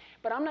mine.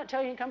 But I'm not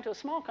telling you to come to a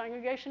small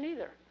congregation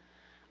either.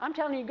 I'm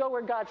telling you to go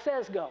where God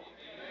says go.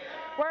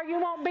 Where you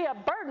won't be a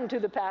burden to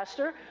the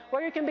pastor,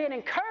 where you can be an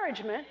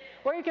encouragement,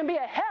 where you can be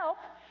a help,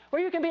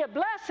 where you can be a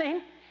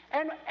blessing,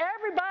 and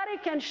everybody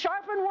can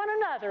sharpen one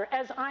another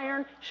as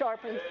iron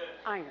sharpens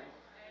iron.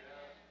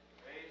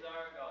 Praise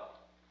our God.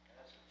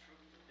 That's the truth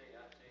today,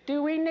 I tell you.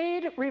 Do we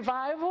need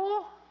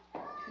revival?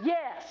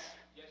 Yes.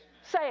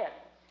 Say it.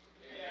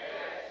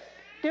 Yes.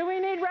 Do we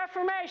need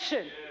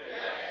reformation?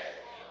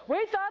 Yes.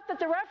 We thought that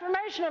the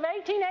Reformation of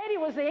 1880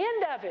 was the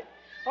end of it.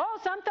 Oh,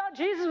 some thought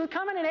Jesus was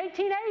coming in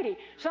 1880.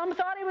 Some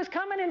thought he was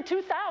coming in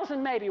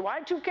 2000 maybe.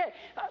 Y2K. We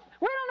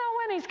don't know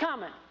when he's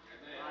coming.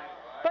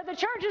 But the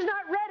church is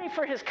not ready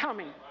for his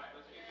coming.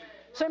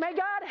 So may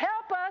God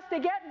help us to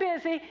get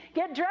busy,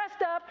 get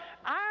dressed up,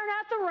 iron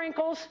out the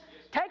wrinkles,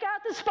 take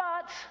out the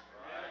spots,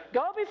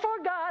 go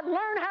before God,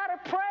 learn how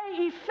to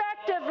pray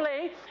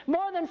effectively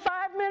more than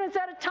 5 minutes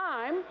at a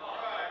time.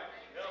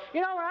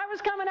 You know, when I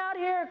was coming out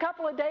here a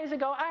couple of days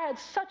ago, I had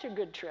such a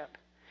good trip.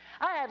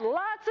 I had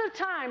lots of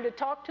time to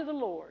talk to the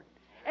Lord,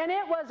 and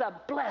it was a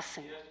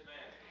blessing.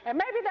 And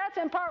maybe that's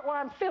in part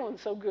why I'm feeling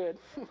so good.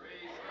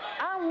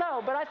 I don't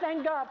know, but I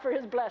thank God for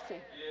his blessing.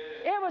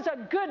 It was a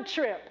good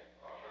trip.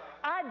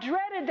 I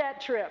dreaded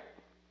that trip.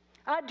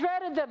 I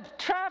dreaded the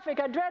traffic.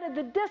 I dreaded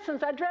the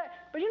distance.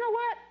 But you know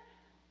what?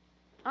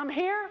 I'm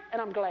here,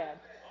 and I'm glad.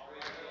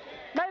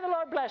 May the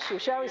Lord bless you.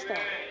 Shall we stand?